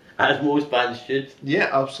 as most bands should. Yeah,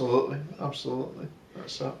 absolutely. Absolutely.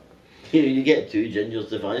 That's it. You get two gingers,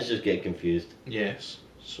 the fans just get confused. Yes.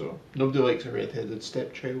 So, nobody likes a red-headed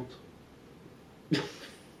stepchild.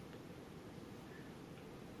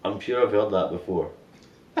 I'm sure I've heard that before.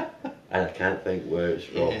 And I can't think where it's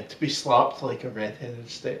from. Yeah, to be slapped like a red-headed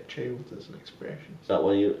stepchild is an expression. Is that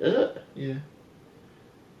one you... Is it? Yeah.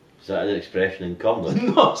 Is that an expression in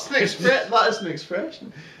Cumberland? No, it's an that is an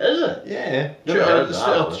expression. Is it? Yeah. Never heard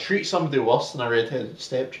that one. To treat somebody worse than a red-headed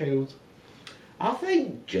stepchild. I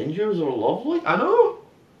think gingers are lovely. I know.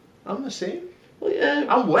 I'm the same. Well, yeah.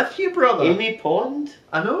 I'm with you, brother. Amy Pond?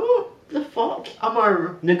 I know. The fuck? I'm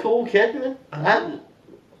a... Nicole Kidman? And...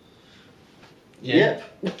 Yeah.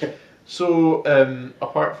 Yep. So,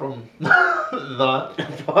 apart from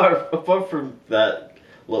that... apart from that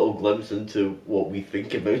little glimpse into what we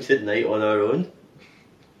think about at night on our own.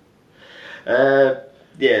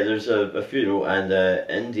 Yeah, there's a funeral, and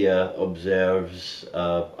India observes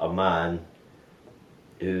a man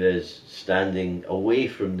who is standing away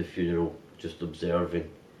from the funeral, just observing,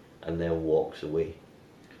 and then walks away.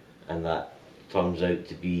 And that turns out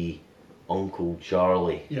to be Uncle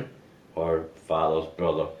Charlie, Yep. her father's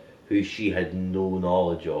brother, who she had no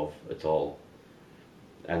knowledge of at all.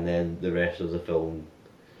 And then the rest of the film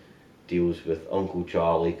deals with Uncle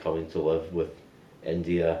Charlie coming to live with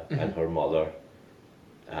India and her mother,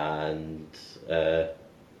 and the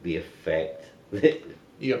effect that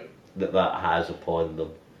Yep. that has upon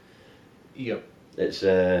them. Yep. It's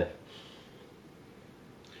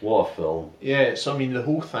what a film. Yeah, so I mean the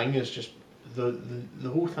whole thing is just the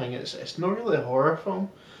whole thing it's not really a horror film.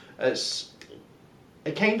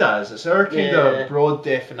 It kinda is. It's our kind Yeah. of broad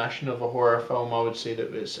definition of a horror film. I would say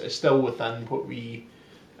that it's still within what we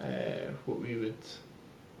would.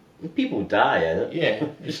 People die in it. Yeah.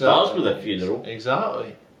 It starts exactly. with a funeral.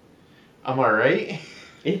 Exactly. Am I right?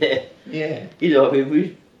 Yeah. Yeah. You know, I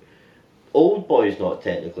mean, Old Boy's not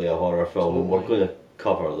technically a horror film, and we're Totally. going to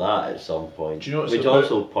cover that at some point. Do you know what's which about-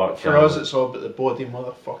 also part For us, it's all about the body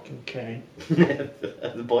motherfucking count.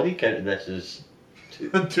 the body count in this is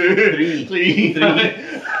Two, three.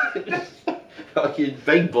 fucking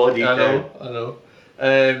big body I count. know.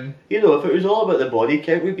 You know, if it was all about the body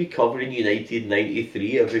count, we'd be covering United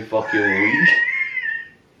 93 every fucking week.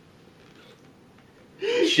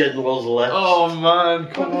 Schindler's List. Oh man,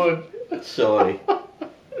 come on. Sorry.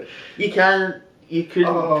 You couldn't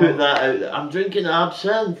Oh. put that out there. I'm drinking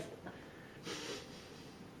absinthe.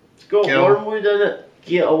 It's got Kill. wormwood in it.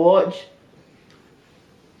 Get a watch.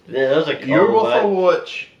 Yeah, there's a You're with a callback.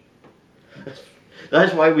 watch.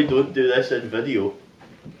 That's why we don't do this in video.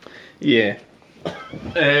 Yeah.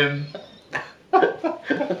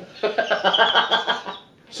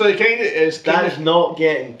 So it kind of is. That is not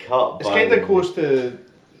getting cut. It's by kind the of close to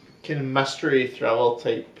kind of mystery thriller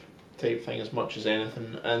type thing as much as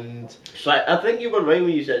anything, and I think you were right when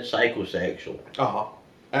you said psychosexual.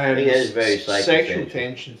 I think it is very sexual psychosexual.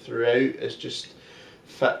 tension throughout is just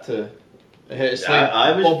fit to. It's I- like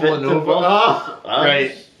I was bubbling fit to over. bust. I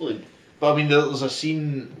Right. was like, But I mean, there's a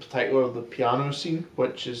scene, in particular the piano scene,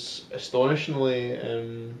 which is astonishingly,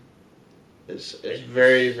 it's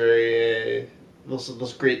very, very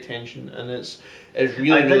there's great tension, and it's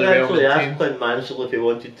really I did really well actually ask maintained. Clint Mansell if he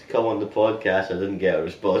wanted to come on the podcast. I didn't get a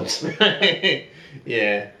response.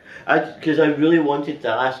 Yeah. Because I really wanted to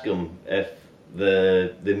ask him if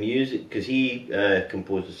the music, because he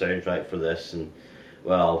composed the soundtrack for this, and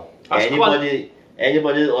well, That's anybody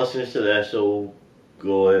that listens to this will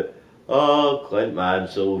go, oh, Clint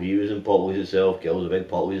Mansell, he was in Pop Loves Itself, Gil's a big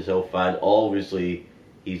Pop Loves Itself fan. Obviously,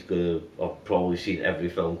 he's gonna have probably seen every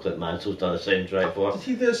film Clint Mansell's done a soundtrack for. Did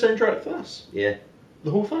he do the soundtrack for this? Yeah,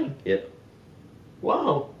 The whole thing? yep.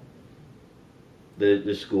 Wow.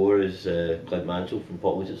 The score is Clint Mansell from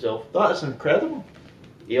Pop Loves Itself. That is incredible.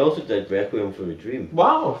 He also did Requiem for a Dream.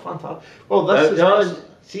 Wow, fantastic. Well, this is...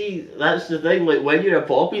 See, that's the thing. Like when you're a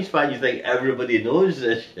Poppies fan, you think everybody knows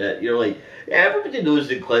this shit. You're like, yeah, everybody knows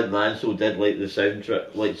that Clint Mansell did like the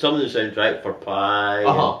soundtrack, like some of the soundtrack for Pie,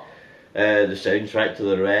 and, the soundtrack to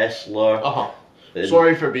The Wrestler. And,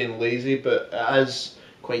 Sorry for being lazy, but it is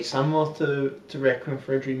quite similar to Requiem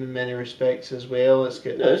for a Dream in many respects as well. It's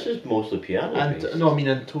got no, this is mostly piano. and no, I mean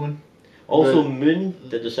in tone. Also, Moon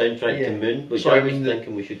did the soundtrack to Moon, which I was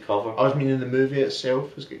thinking we should cover. I was meaning the movie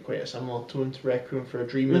itself has got quite a similar tone to Requiem for a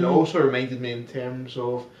Dream, and it also reminded me in terms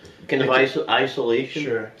of kind of isolation.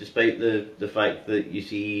 Sure. Despite the fact that you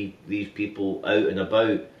see these people out and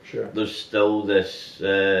about, Sure. there's still this.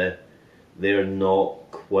 They're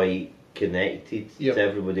not quite connected to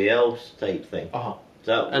everybody else type thing. And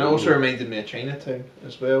it also reminded me of Chinatown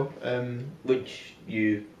as well. Which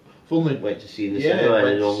you only went to see in the cinema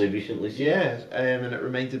and only recently seen. Yeah, and it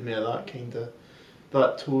reminded me of that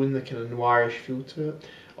tone, the kind of noirish feel to it.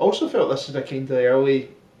 Also felt this is a kind of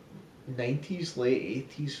early 90s, late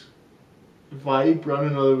 80s vibe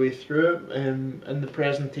running all the way through it, and the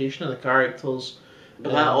presentation of the characters.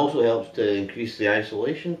 But that also helps to increase the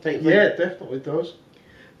isolation type thing. Yeah, it definitely does.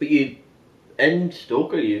 But in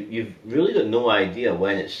Stoker, you've really got no idea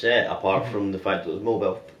when it's set, apart from the fact that there's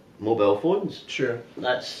mobile phones. Sure.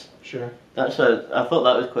 I thought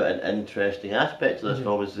that was quite an interesting aspect of this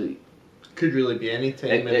film. Is that could really be any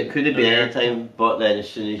time. It could have been any time, but then as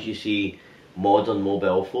soon as you see modern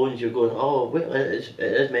mobile phones, you're going, oh wait, it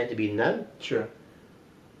is meant to be now. Sure.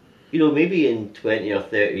 You know, maybe in 20 or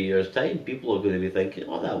 30 years' time, people are going to be thinking,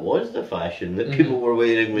 oh, that was the fashion that people were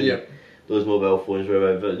wearing when those mobile phones were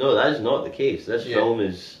about. But no, that is not the case. This film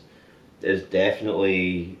is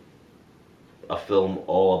definitely a film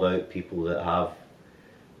all about people that have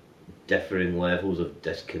differing levels of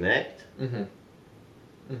disconnect.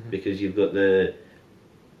 Because you've got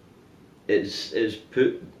it's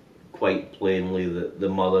put quite plainly that the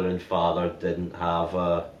mother and father didn't have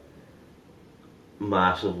a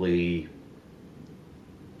massively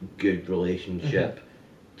good relationship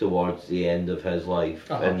towards the end of his life,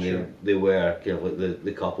 and they were kind of like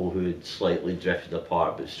the couple who had slightly drifted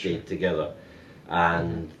apart but stayed together,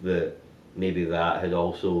 and that maybe that had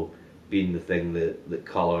also been the thing that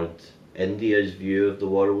coloured India's view of the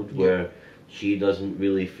world, where she doesn't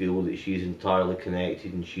really feel that she's entirely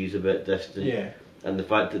connected and she's a bit distant, and the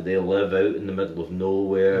fact that they live out in the middle of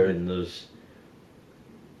nowhere and there's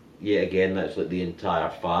yet again that's like the entire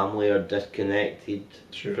family are disconnected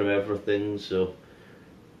from everything. So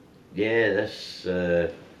yeah, this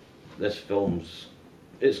film's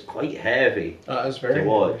it's quite heavy to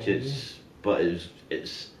watch.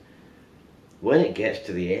 It's when it gets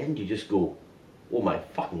to the end, you just go, oh my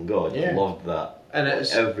fucking god, I loved that. And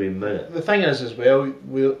it's every minute. The thing is, as well,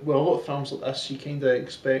 with a lot of films like this, you kind of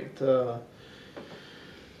expect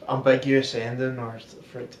ambiguous ending, or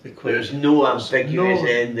for it to be quite. There's no ambiguous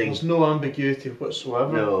ending. There's no ambiguity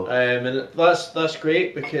whatsoever. No. And that's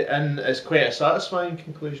great and it's quite a satisfying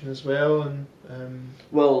conclusion as well. And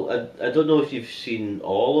well, I don't know if you've seen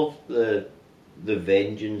all of the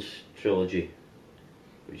Vengeance trilogy,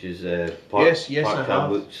 which is Park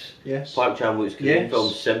Chan-wook's Korean film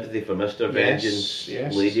Sympathy for Mr. Vengeance,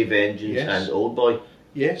 Lady Vengeance, and Old Boy.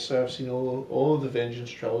 Yes, I've seen all of the Vengeance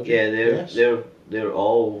trilogy. Yeah, they're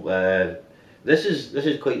all. This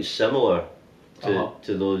is quite similar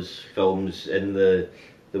to those films in the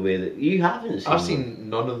way that you haven't seen. I've seen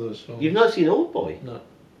none of those films. You've not seen Old Boy? No.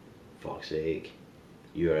 Fuck's sake.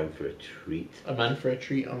 You're in for a treat. I'm in for a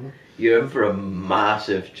treat, aren't I? You're in for a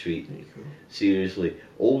massive treat. Seriously.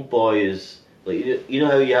 Old Boy is like you know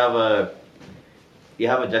how you have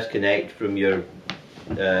a disconnect from your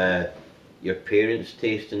parents'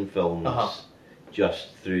 taste in films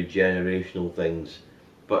just through generational things.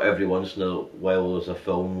 But every once in a while there's a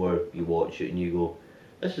film where you watch it and you go,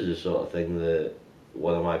 this is the sort of thing that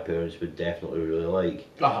one of my parents would definitely really like.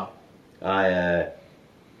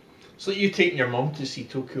 It's like you taking your mum to see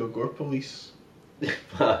Tokyo Gore Police.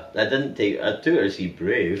 I didn't take. I took her to see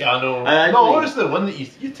Brave. Yeah, I know. I No, what actually- was the one that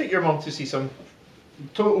you took your mum to see some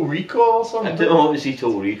Total Recall or something? I took her home to see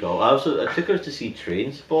Total Recall. I took her to see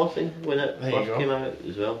Train Spotting when it There you first go. came out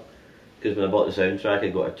as well. Because when I bought the soundtrack, I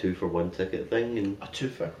got a 2-for-1 ticket thing, and A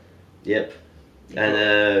twofer. yep.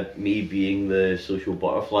 And me being the social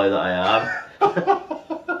butterfly that I am,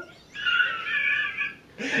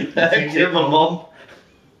 I took my mum,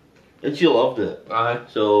 and she loved it. Aye.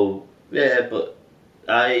 So yeah, but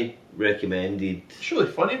I recommended. It's really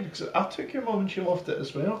funny because I took your mum and she loved it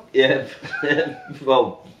as well. Yeah.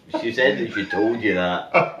 Well, she said that she told you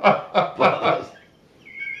that, but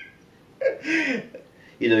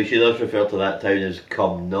you know, she does refer to that town as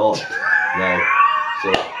Come Not now.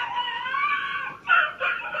 So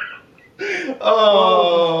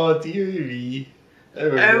Oh, dear me. There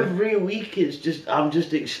we go. every week it's just I'm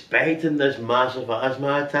just expecting this massive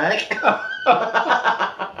asthma attack.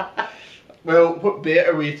 Well, what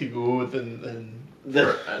better way to go than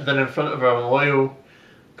in front of our loyal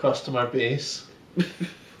customer base,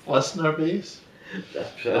 listener base?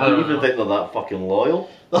 I don't even think they're that fucking loyal.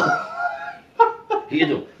 You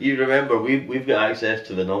know, you remember we've got access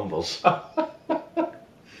to the numbers.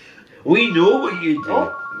 We know what you do.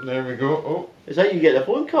 Oh, there we go. Oh, Is that you get a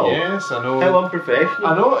phone call? yes, I know. How unprofessional.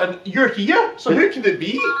 I know, and you're here, so who could it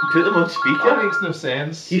be? Put them on That speaker. makes no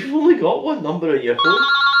sense. You've only got one number on your phone.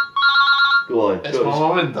 Go on. It's go my on.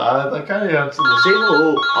 mum and dad. I can't answer Say this.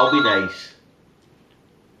 hello. I'll be nice.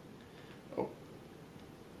 Oh.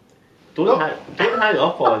 Don't hang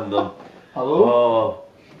up on them. Hello? Oh,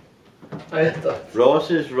 I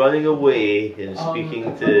Ross is running away and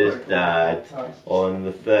speaking to his dad on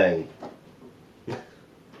the thing.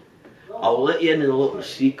 I'll let you in a little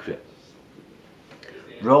secret.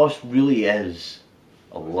 Ross really is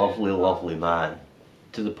a lovely, lovely man,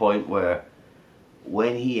 to the point where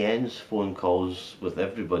when he ends phone calls with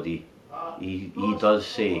everybody, he does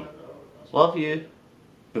say, "Love you,"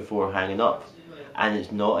 before hanging up. And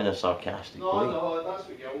it's not in a sarcastic way. that's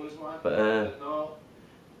what Gil was, man. But No,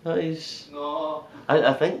 that is... no.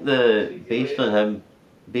 I think based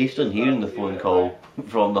on hearing the phone call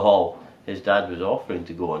from the hall, his dad was offering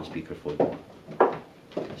to go on speakerphone.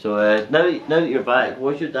 So now that you're back,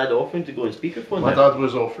 was your dad offering to go on speakerphone? My now? dad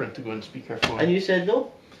was offering to go on speakerphone. And you said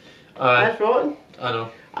no? Aye, That's rotten. I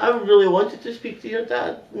know. I really wanted to speak to your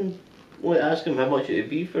dad and ask him how much it would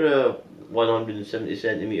be for a 170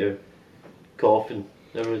 centimetre coffin.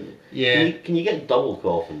 Yeah. Can you get double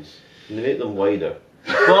coffins? Can they make them wider?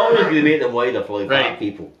 Well, I'm going to make them wider for like Right. fat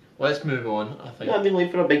people. Let's move on, I think. No, I mean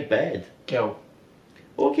like for a big bed. Gil.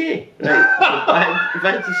 Okay, right.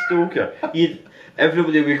 back to Stoker.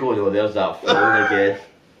 Everybody would go, "Oh, there's that phone again."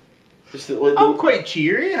 Just like, I'm quite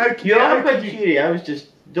cheery. How can you how are quite could cheery. I was just,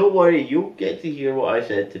 don't worry, you'll get to hear what I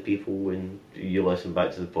said to people when you listen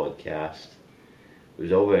back to the podcast. It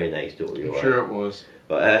was all very nice, don't worry. I'm sure it was.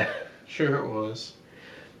 But Sure it was.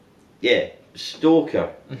 yeah,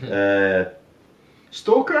 Stoker.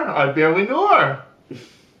 Stoker? I barely know her.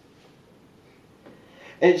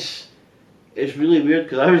 It's really weird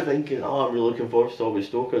because I was thinking, oh, I'm really looking forward to talking about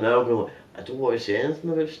Stoker. Now I'm going, I don't want to say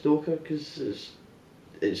anything about Stoker because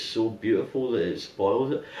it's so beautiful that it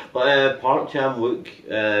spoils it. But Park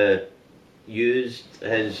Chan-wook used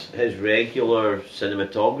his regular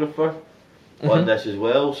cinematographer on this as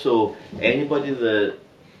well. So anybody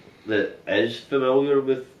that is familiar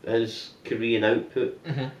with his Korean output,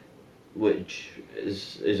 which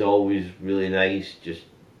is always really nice, just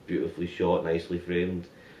beautifully shot, nicely framed.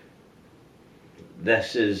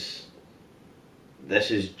 This is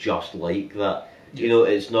just like that. You know,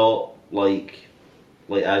 it's not like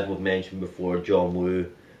as we've mentioned before, John Woo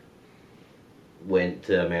went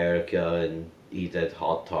to America and he did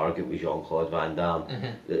Hard Target with Jean-Claude Van Damme.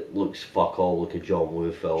 It looks fuck all like a John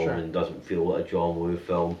Woo film and doesn't feel like a John Woo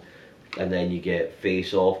film. And then you get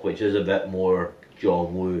Face Off, which is a bit more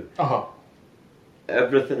John Woo.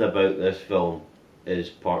 Everything about this film is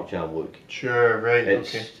Park Chan-wook. Sure, right,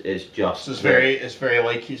 It's just So it's very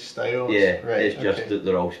like his style. yeah. Right, It's just that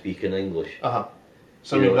they're all speaking English.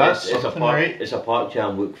 So I mean that's it's something, a Park, right? It's a Park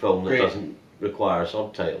Chan-wook film that Great. doesn't require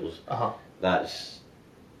subtitles. That's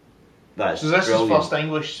So this is brilliant. first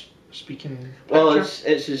English speaking picture? Well, it's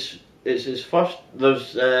his first.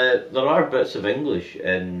 There are bits of English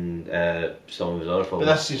in some of his other films.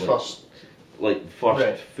 But this is his first.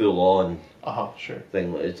 Right. full on Sure.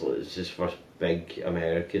 thing. It's his first big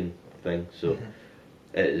American thing. So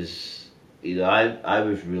it is. You know, I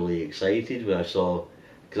was really excited when I saw,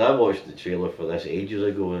 because I watched the trailer for this ages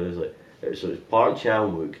ago and I was like, so it's Park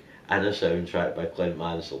Chan-wook and a soundtrack by Clint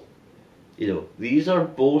Mansell. You know, these are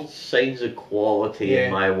both signs of quality Yeah.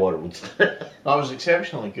 in my world. That was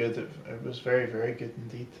exceptionally good. It was very, very good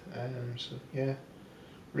indeed. So yeah,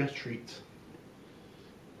 real treat.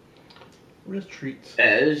 Real treat.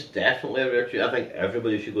 It is definitely a rare treat. I think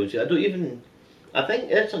everybody should go and see it. I think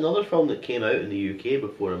it's another film that came out in the UK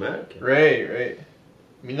before America. Right.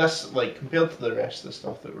 I mean, that's like compared to the rest of the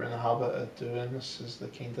stuff that we're in the habit of doing. This is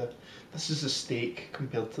the steak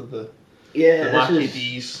compared to the Mackie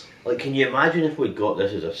D's. Like, can you imagine if we got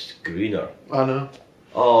this as a screener? I know.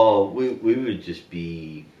 Oh, we would just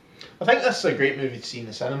be. I think this is a great movie to see in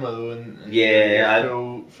the cinema though,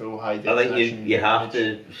 and full high I definition. think you have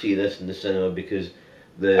to see this in the cinema because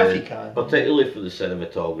If you can. particularly for the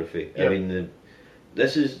cinematography. Yep. I mean,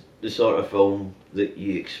 this is the sort of film that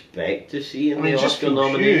you expect to see in I mean, the it just Oscar feels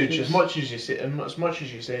nominations. huge. As much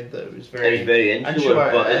as you said that it was It's very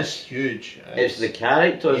insular, but it's huge. It's the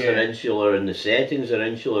characters yeah. are insular and the settings are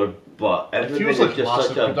insular, but It everything feels is like just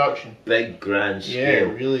massive such a production. big grand Yeah, scale.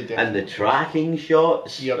 really. And Definitely. the tracking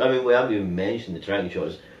shots. Yep. I mean, we haven't even mentioned the tracking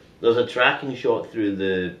shots. There's a tracking shot through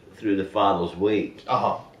the father's wake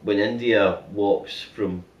when India walks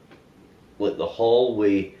from like the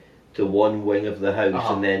hallway to one wing of the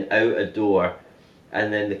house and then out a door,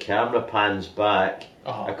 and then the camera pans back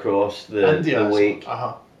across the wake,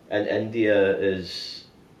 and India is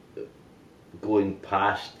going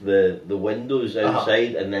past the windows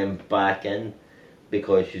outside and then back in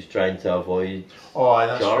because she's trying to avoid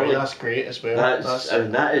Charlie. That's great as well.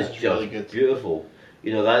 That is just really good. beautiful.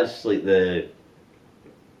 You know, that's like the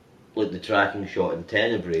tracking shot in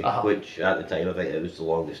Tenebrae, which at the time I think it was the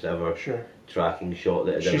longest ever tracking shot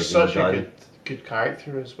that had ever been done. She's such a good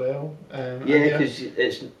character as well. Yeah,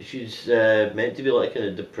 because she's meant to be like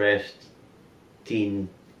a depressed teen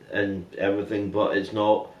and everything, but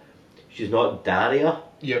she's not Daria.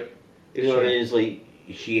 Yep. You know what I mean? It's like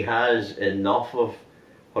she has enough of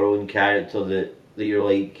her own character that you're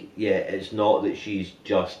like, yeah, it's not that she's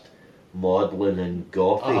just maudlin and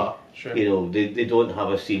gothy. You know, they don't have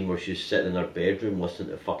a scene where she's sitting in her bedroom listening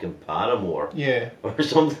to fucking Paramore. Yeah. Or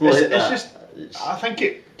something like that. It's just, I think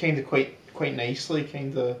it kind of quite nicely,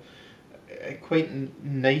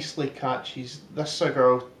 nicely catches. This is a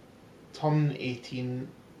girl turning 18,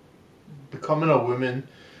 becoming a woman,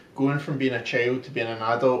 going from being a child to being an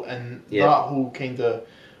adult, and that whole kind of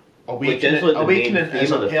awakening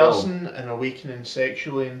as a person and awakening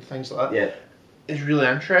sexually and things like that is really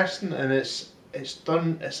interesting, and it's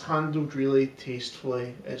handled really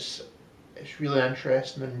tastefully. It's really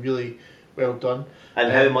interesting and really well done. And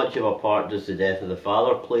how much of a part does the death of the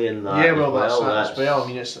father play in that? Yeah, well, that's that as well. I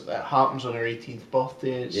mean, it happens on her 18th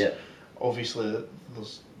birthday. It's obviously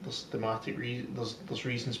there's thematic there's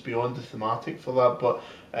reasons beyond the thematic for that, but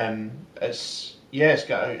it's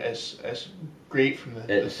great from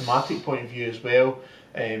the thematic point of view as well.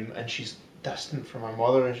 And she's distant from her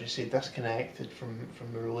mother, as you say, disconnected from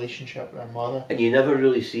the relationship with her mother. And you never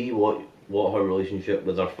really see what her relationship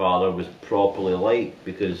with her father was properly like,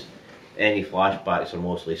 because any flashbacks are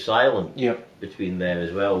mostly silent between them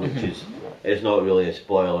as well, which is not really a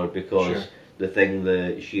spoiler, because the thing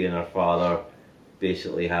that she and her father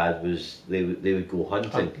basically had was they would go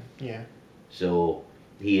hunting. Yeah. So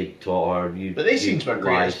he had taught her. But these scenes were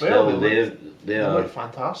great as well. They are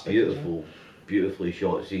fantastic. Beautifully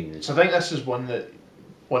shot scenes. So I think this is one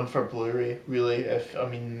for Blu-ray, really.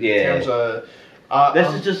 In terms of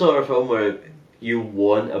this is the sort of film where you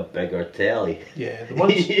want a bigger telly. Yeah, the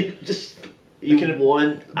ones you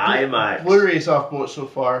want IMAX. Blu-rays I've bought so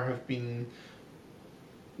far have been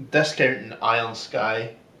discounting Iron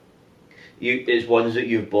Sky. It's ones that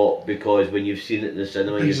you've bought because when you've seen it in the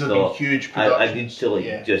cinema, these you have thought, been huge I need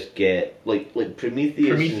to just get like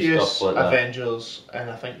Prometheus and stuff like that. Avengers, and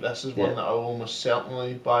I think this is one that I'll almost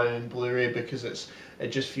certainly buy on Blu-ray because it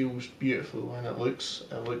just feels beautiful and it looks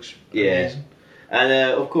amazing. And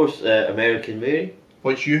of course, American Mary,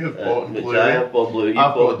 which you have bought on which Blu-ray. I have bought on Blu-ray. You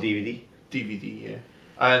bought a DVD. DVD, yeah.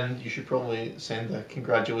 And you should probably send a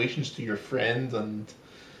congratulations to your friend and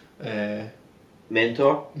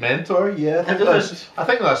mentor, yeah. I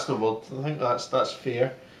think that's the word. I think that's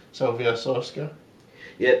fair. Sylvia Soska.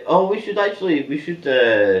 Yeah. Oh, we should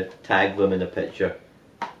tag them in a picture.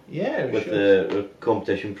 Yeah, with the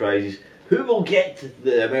competition prizes. Who will get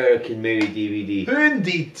the American Mary DVD? Who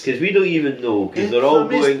indeed? Because we don't even know. Because they're all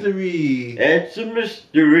going. Mystery. It's a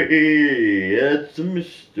mystery. It's a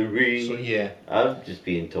mystery. So yeah, I'm just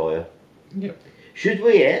being Toya. Yep. Should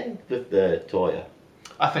we end with the Toya?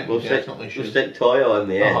 I think we definitely should. We'll stick Toya on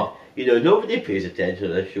the end. You know, nobody pays attention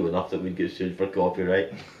to this show enough that we'd get sued for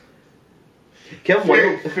copyright. Kim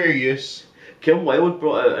Wilde. Fair use. Kim Wilde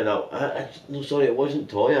brought out no, sorry, it wasn't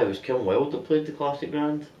Toya. It was Kim Wilde that played the classic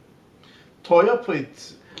grand. Toya played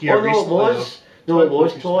here Oh no, recently. it was. No, it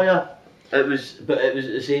was played Toya. It was at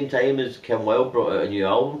the same time as Kim Wilde brought out a new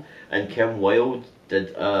album, and Kim Wilde did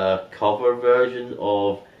a cover version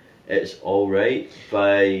of "It's Alright"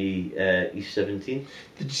 by East 17.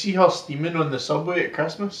 Did you see her steaming on the subway at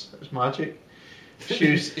Christmas? It was magic.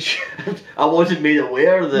 She was. I wasn't made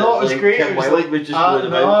aware that No, it was great. Kim It was Wilde like, was just going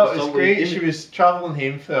about. it was great. She was travelling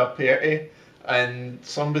home for a party, and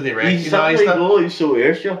somebody He's recognised suddenly her. going so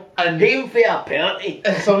airship. And Home for a party.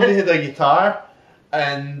 And somebody had a guitar,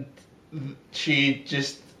 and she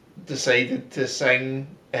just decided to sing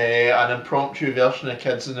an impromptu version of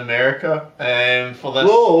 "Kids in America" for this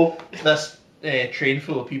Whoa! this train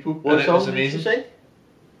full of people, What and it was song did she amazing. sing?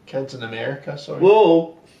 "Kids in America," sorry.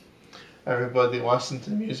 Whoa! Everybody listen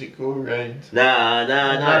to the music go round. Na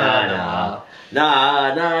na na na na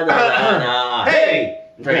na na na na na. Hey!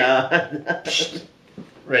 Right.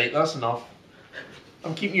 Right, that's enough.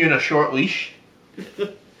 I'm keeping you in a short leash.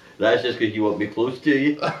 That's just because you want me close to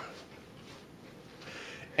you.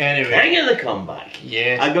 Anyway. King of the comeback.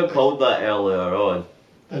 Yeah. I got called that earlier on.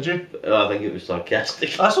 Did you? I think it was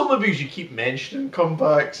sarcastic. That's only because you keep mentioning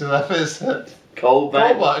comebacks as if it's it.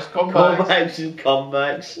 Callbacks. Comebacks. Callbacks and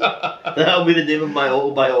comebacks. That'll be the name of my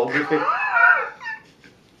autobiography.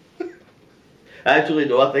 Actually,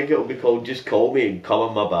 no, I think it'll be called "Just Call Me and Come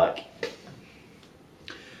on My Back."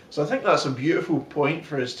 So I think that's a beautiful point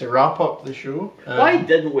for us to wrap up the show. Why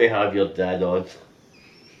didn't we have your dad on?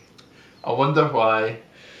 I wonder why.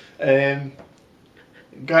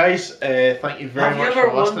 Guys, thank you very Have you much ever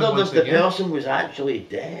for listening wondered once if the again. person was actually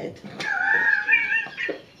dead?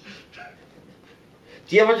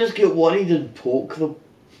 Do you ever just get worried and poke them?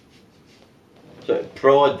 So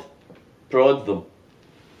prod them.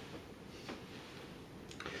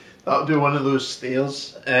 That'll do one of those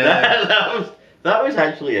stairs. That was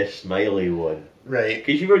actually a smiley one. Right.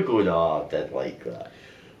 Because you were going, oh, I didn't like that.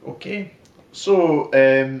 Okay. So,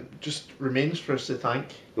 just remains for us to thank.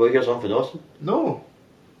 You want to hear something awesome? No.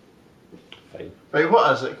 Fine. Right,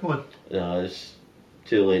 what is it? Come on. No, it's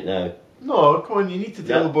too late now. No, come on, you need to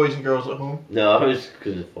tell No. the boys and girls at home. No, it was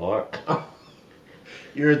because of fart.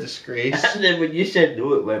 You're a disgrace. And then when you said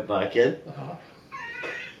no, it went back in. Uh-huh.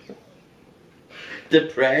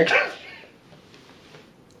 Depressed.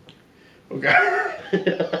 Okay.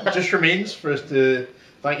 Just remains for us to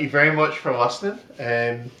thank you very much for listening.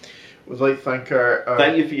 We'd like to thank our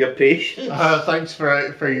Thank you for your patience. thanks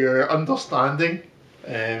for your understanding.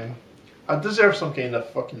 I deserve some kind of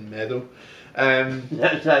fucking medal.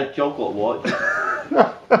 That's a chocolate watch.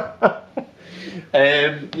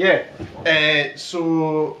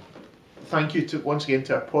 So thank you once again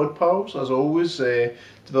to our pod pals, as always, to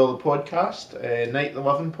the other podcast, Night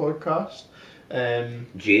 11 podcast.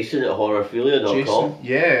 Jason at horrorphilia.com. Jason,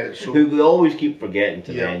 yeah. So Who we always keep forgetting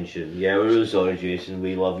to Yeah. mention. Yeah, we're really sorry, Jason.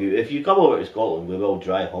 We love you. If you come over to Scotland, we will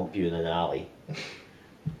dry hump you in an alley.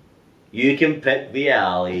 You can pick the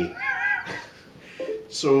alley.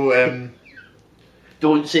 So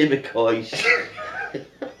Don't say McCoy's. yeah,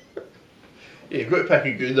 you've got to pick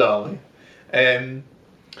a good alley.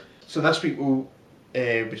 So this week we'll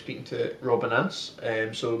be speaking to Robin Ince,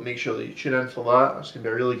 so make sure that you tune in for that. It's going to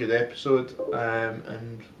be a really good episode,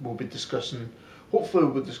 and we'll be discussing, hopefully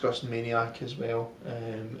we'll be discussing Maniac as well,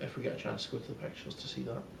 if we get a chance to go to the pictures to see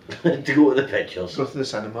that. To go to the pictures. Go to the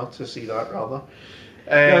cinema to see that, rather.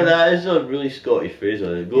 No, that is a really Scottish phrase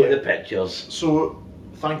on it. Go Yeah. to the pictures. So,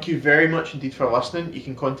 thank you very much indeed for listening. You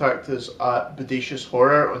can contact us at Bodacious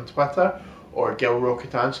Horror on Twitter, or Gil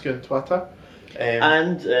Rokotanski on Twitter.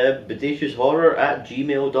 And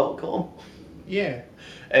bodaciousHorror@gmail.com. Yeah.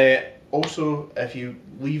 Also, if you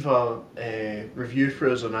leave a review for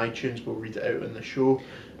us on iTunes, we'll read it out on the show.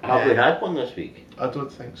 Have we had one this week? I don't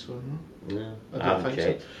think so, no. No, I I don't haven't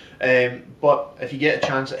think checked. so. But if you get a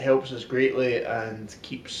chance, it helps us greatly and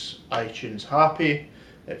keeps iTunes happy.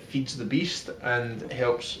 It feeds the beast and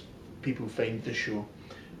helps people find the show.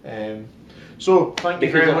 So, thank you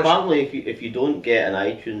Because very much. apparently, if you don't get an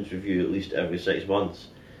iTunes review at least every 6 months,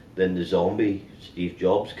 then the zombie Steve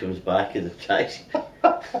Jobs comes back and attacks.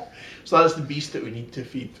 So that's the beast that we need to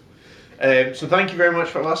feed. So thank you very much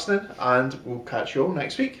for listening, and we'll catch you all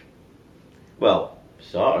next week. Well,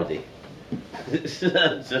 Saturday. Just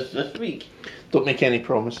this week. Don't make any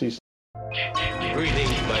promises.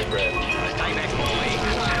 Greetings, my friend.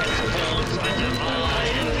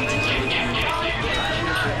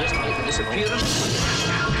 Just make a disappearance.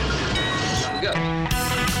 Go.